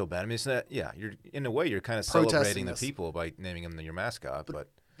 it's not so bad. I mean, it's not. Yeah, you're in a way you're kind of Protesting celebrating the this. people by naming them your mascot, but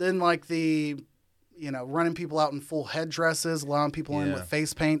then like the, running people out in full headdresses, allowing people in Yeah. with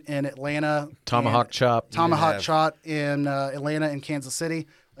face paint in Atlanta. Tomahawk and chop. Tomahawk have- shot in Atlanta and Kansas City.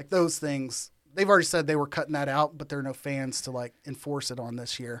 Like those things. They've already said they were cutting that out, but there are no fans to like enforce it on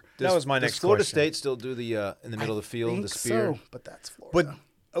this year. That was my does next Florida question. State still do the in the middle of the field, Think the spear? so, but that's Florida.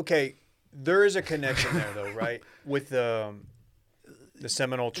 But okay, there is a connection there though, right? With the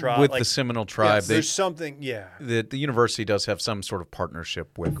Seminole tribe. With like, the Seminole tribe, there's something. Yeah. the university does have some sort of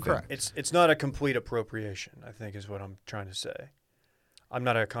partnership with them. Correct. It's not a complete appropriation, I think, is what I'm trying to say. I'm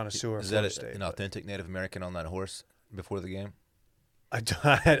not a connoisseur of Is Florida that State. an but authentic Native American on that horse before the game? I don't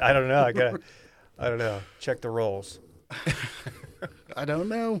know. I don't know. Check the rolls. I don't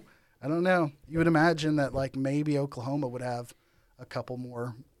know. You would imagine that like maybe Oklahoma would have a couple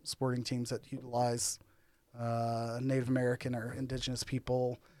more sporting teams that utilize Native American or indigenous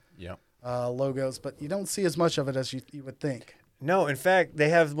people Yeah. logos, but you don't see as much of it as you would think. No, in fact, they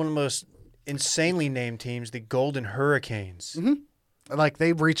have one of the most insanely named teams, the Golden Hurricanes. Like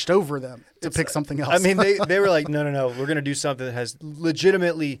they reached over them to pick something else. I mean, they were like, no, we're going to do something that has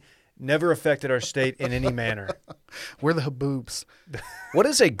legitimately never affected our state in any manner. we're the Haboobs. What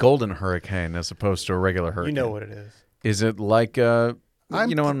is a golden hurricane as opposed to a regular hurricane? You know what it is. Is it like I'm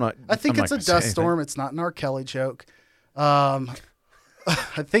not. I think I'm it's not a gonna say dust anything. storm. It's not an R. Kelly joke. I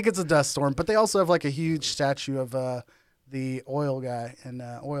think it's a dust storm, but they also have like a huge statue of the oil guy and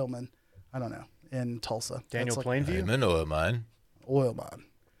oilman. I don't know, in Tulsa. Daniel That's like Plainview? an oil mine. oil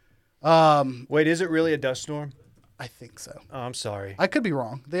man. Wait, is it really a dust storm? I think so. Oh, I'm sorry. I could be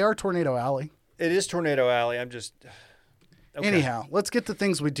wrong. They are Tornado Alley. It is Tornado Alley. I'm just. Okay. Anyhow, let's get to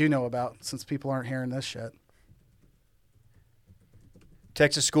things we do know about since people aren't hearing this shit.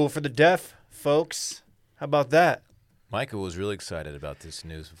 Texas School for the Deaf, folks. How about that? Michael was really excited about this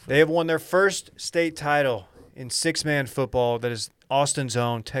news. They have won their first state title in six-man football. That is Austin's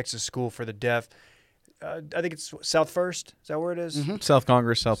own Texas School for the Deaf. I think it's South First. Is that where it is? South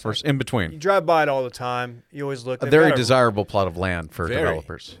Congress, South First, in You between. drive by it all the time. You always look. A they've very got desirable plot of land for Very.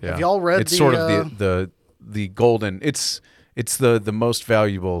 developers. Yeah. y'all read it's the, sort of the golden. It's the most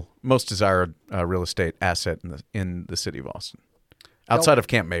valuable, most desired real estate asset in the city of Austin, outside of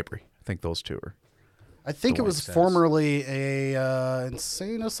Camp Mabry. I think those two are. I think it was sense. formerly a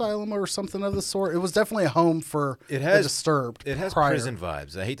insane asylum or something of the sort. It was definitely a home for It the has- disturbed. It has prior. prison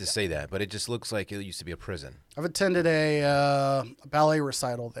vibes. I hate to say that, but it just looks like it used to be a prison. I've attended a ballet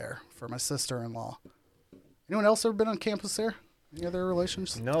recital there for my sister-in-law. Anyone else ever been on campus there? Any other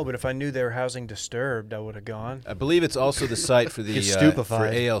relations? No, but if I knew they were housing Disturbed, I would have gone. I believe it's also the site for the Get for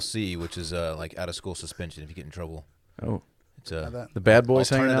stupefied. ALC, which is like out of school suspension if you get in trouble. Oh, It's that. the bad boys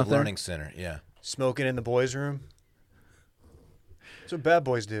hanging alternative out there. learning center. Yeah. Smoking in the boys' room. That's what bad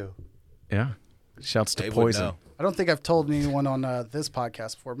boys do. Yeah. Shouts to Dave would Poison. know. I don't think I've told anyone on this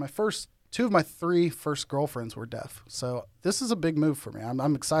podcast before. Two of my three first girlfriends were deaf, so this is a big move for me.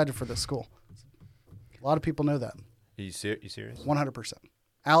 I'm excited for this school. A lot of people know that. You serious? 100%.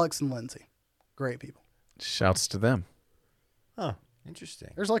 Alex and Lindsay, great people. Shouts to them. Huh.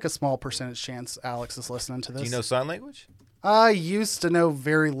 Interesting. There's like a small percentage chance Alex is listening to this. Do you know sign language? I used to know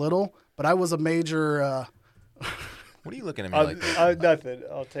very little, but I was a major What are you looking at me like that? Nothing.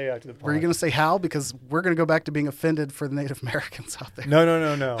 I'll tell you after the podcast. Were you going to say how? Because we're going to go back to being offended for the Native Americans out there. No.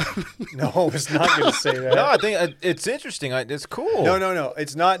 No, I was not going to say that. No, I think it's interesting. It's cool. No.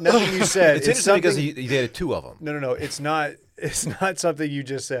 It's not nothing you said. It's interesting because he dated two of them. No. It's not something you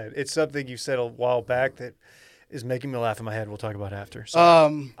just said. It's something you said a while back that is making me laugh in my head. We'll talk about after. So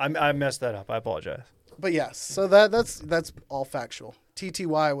I messed that up. I apologize. But yes, so that's all factual.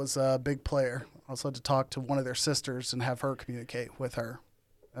 TTY was a big player. Also had to talk to one of their sisters and have her communicate with her.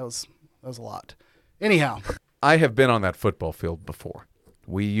 That was a lot. Anyhow, I have been on that football field before.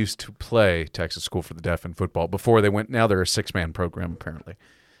 We used to play Texas School for the Deaf in football before they went. Now they're a 6-man program apparently.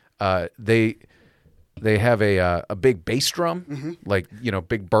 They have a big bass drum, like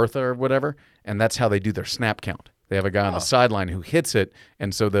Big Bertha or whatever, and that's how they do their snap count. They have a guy on the sideline who hits it,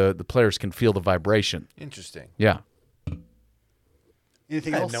 and so the players can feel the vibration. Interesting. Yeah.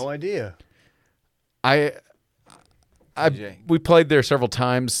 anything I else? had no idea. We played there several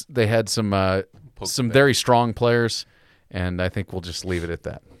times. They had some very strong players, and I think we'll just leave it at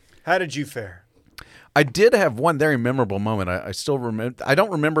that. How did you fare? I did have one very memorable moment. I still remember. I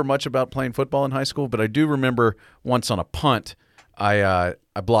don't remember much about playing football in high school, but I do remember once on a punt, I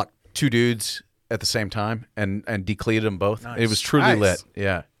blocked two dudes at the same time and decleated them both. Nice. It was truly Nice. lit.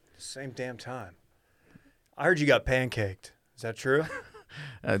 Yeah. Same damn time. I heard you got pancaked. Is that true?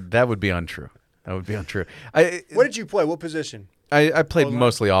 That would be untrue. That would be untrue. What did you play? What position? I played O-line?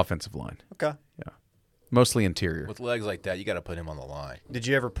 mostly offensive line. Okay. Yeah. Mostly interior. With legs like that, you got to put him on the line. Did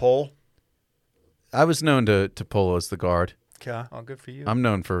you ever pull? I was known to pull as the guard. Okay. Oh, good for you. I'm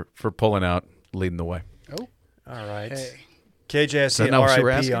known for pulling out, leading the way. Oh, All right. hey. KJ, I see that not what you were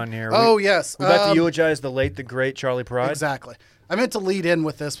RIP asking? on here. Oh, yes. We about to eulogize the late, the great Charlie Pride. Exactly. I meant to lead in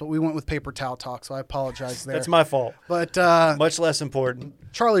with this, but we went with paper towel talk, so I apologize there. That's my fault. But Much less important.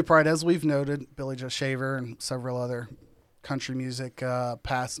 Charlie Pride, as we've noted, Billy Joe Shaver and several other country music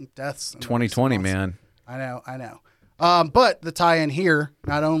past and deaths. in the 2020, recent months. man. I know. But the tie-in here,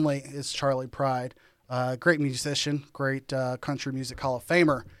 not only is Charlie Pride, great musician, great country music Hall of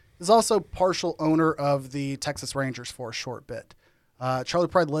Famer, is also partial owner of the Texas Rangers for a short bit. Charlie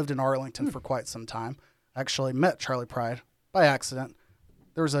Pride lived in Arlington for quite some time. I actually met Charlie Pride by accident.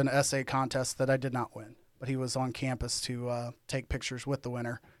 There was an essay contest that I did not win, but he was on campus to take pictures with the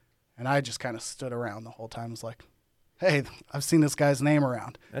winner, and I just kind of stood around the whole time. I was like, hey, I've seen this guy's name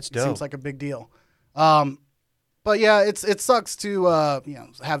around. That's It dope. seems like a big deal. But yeah, it sucks to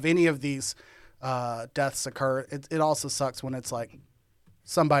have any of these deaths occur. It also sucks when it's like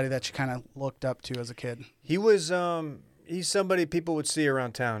somebody that you kind of looked up to as a kid. He was he's somebody people would see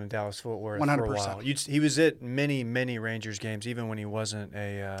around town in Dallas Fort Worth for a 100%. while. He was at many Rangers games, even when he wasn't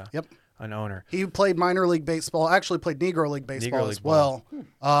an owner. He played minor league baseball. Actually, played Negro League baseball Negro as League well.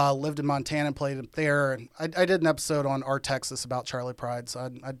 Lived in Montana, played it there. And I did an episode on Our Texas about Charlie Pride,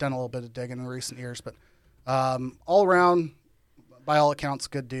 so I'd done a little bit of digging in recent years. But all around, by all accounts,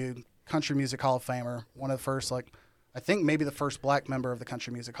 good dude. Country Music Hall of Famer. One of the first, I think maybe the first black member of the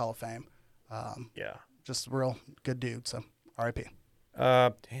Country Music Hall of Fame. Yeah. Just a real good dude. So R.I.P.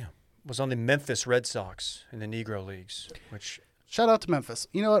 Damn. Was on the Memphis Red Sox in the Negro Leagues, which Shout out to Memphis.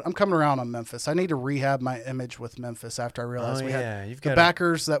 You know what? I'm coming around on Memphis. I need to rehab my image with Memphis after I realized we had you've the got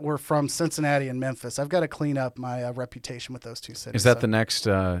backers that were from Cincinnati and Memphis. I've got to clean up my reputation with those two cities. Is that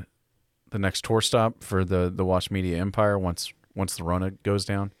So- the next tour stop for the Wash Media Empire once the Rona goes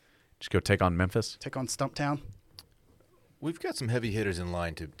down? Just go take on Memphis. take on Stumptown? We've got some heavy hitters in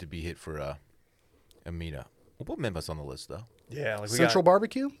line to be hit for Amina. We'll put Memphis on the list, though. yeah, like we Central got,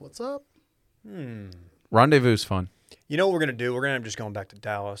 Barbecue? What's up? Rendezvous's fun. You know what we're gonna do? We're gonna end up just going back to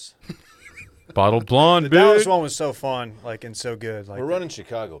Dallas. Bottled blonde, The bitch. Dallas one was so fun, and so good. We're running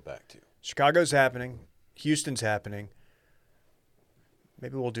Chicago back too. Chicago's happening. Houston's happening.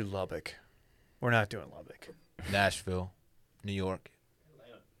 Maybe we'll do Lubbock. We're not doing Lubbock. Nashville, New York.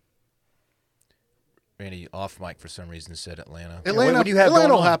 Randy off mic for some reason said Atlanta. Atlanta, what do you have Atlanta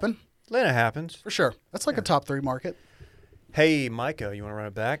going will on? happen Atlanta happens. for sure. That's like a top 3 market. Hey, Micah, you want to run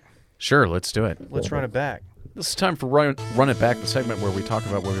it back? Sure, let's do it. Let's run it back. This is time for Run It Back, the segment where we talk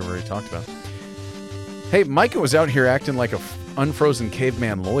about what we've already talked about. Hey, Micah was out here acting like a unfrozen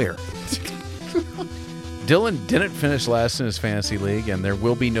caveman lawyer. Dylan didn't finish last in his fantasy league, and there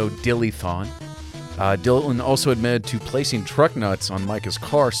will be no Dilly-thon. Dylan also admitted to placing truck nuts on Micah's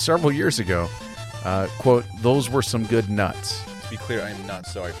car several years ago. Quote, those were some good nuts. To be clear, I am not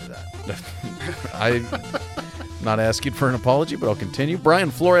sorry for that. I'm not asking for an apology, but I'll continue. Brian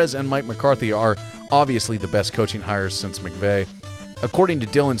Flores and Mike McCarthy are obviously the best coaching hires since McVay. According to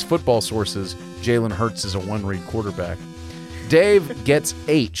Dylan's football sources, Jalen Hurts is a one-read quarterback. Dave gets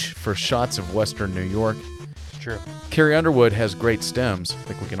H for shots of Western New York. True. Carrie Underwood has great stems. I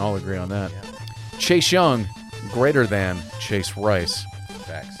think we can all agree on that. Chase Young, greater than Chase Rice.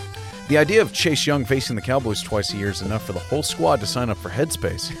 Facts. The idea of Chase Young facing the Cowboys twice a year is enough for the whole squad to sign up for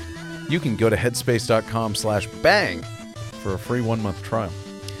Headspace. You can go to headspace.com/bang for a free 1-month trial.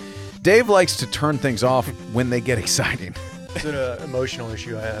 Dave likes to turn things off when they get exciting. It's an emotional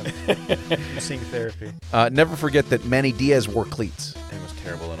issue I have. I'm seeing therapy. Never forget that Manny Diaz wore cleats. It was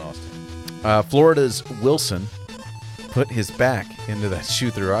terrible in Austin. Florida's Wilson put his back into that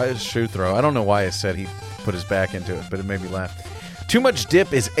shoe throw. I don't know why I said he put his back into it, but it made me laugh. Too much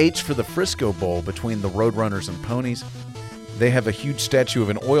dip is H for the Frisco Bowl between the Roadrunners and Ponies. They have a huge statue of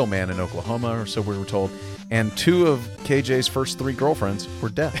an oil man in Oklahoma, or so we were told, and 2 of KJ's first 3 girlfriends were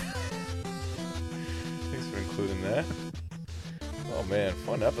deaf. Thanks for including that. Oh, man,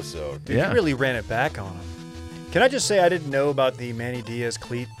 fun episode. Dude, you really ran it back on him. Can I just say I didn't know about the Manny Diaz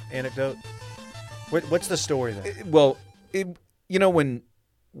cleat anecdote? What's the story there? Well,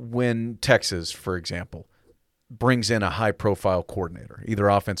 when Texas, for example, brings in a high-profile coordinator, either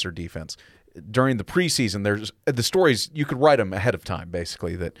offense or defense, during the preseason, there's the stories you could write them ahead of time,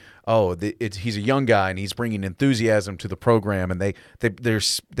 basically that he's a young guy and he's bringing enthusiasm to the program, and they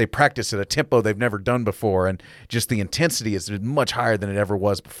practice at a tempo they've never done before, and just the intensity is much higher than it ever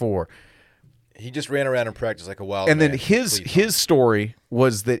was before. He just ran around in practice like a wild man. And then his story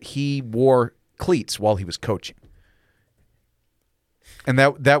was that he wore cleats while he was coaching. And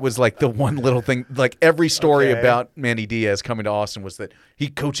that was like the one little thing. Like every story about Manny Diaz coming to Austin was that he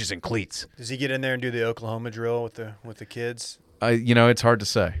coaches in cleats. Does he get in there and do the Oklahoma drill with the kids? It's hard to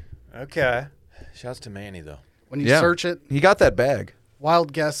say. Okay. Shouts to Manny, though. When you search it, he got that bag.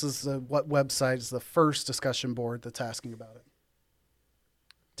 Wild guess is what website is the first discussion board that's asking about it.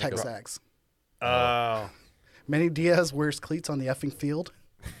 Texags. Oh. Manny Diaz wears cleats on the effing field,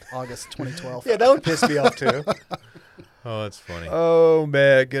 August 2012. Yeah, that would piss me off too. Oh, that's funny. Oh,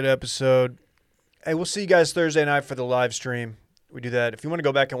 man, good episode. Hey, we'll see you guys Thursday night for the live stream. We do that. If you want to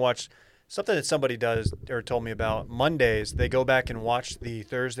go back and watch something that somebody does or told me about, Mondays, they go back and watch the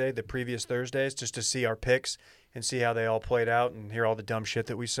previous Thursdays, just to see our picks and see how they all played out and hear all the dumb shit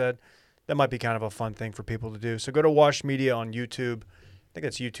that we said. That might be kind of a fun thing for people to do. So go to Washed Media on YouTube. I think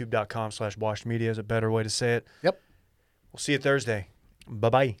it's youtube.com/washedmedia is a better way to say it. Yep. We'll see you Thursday.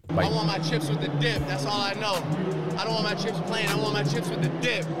 Bye-bye. I want my chips with the dip. That's all I know. I don't want my chips plain. I want my chips with the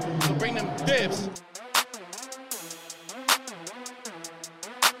dip. So bring them dips.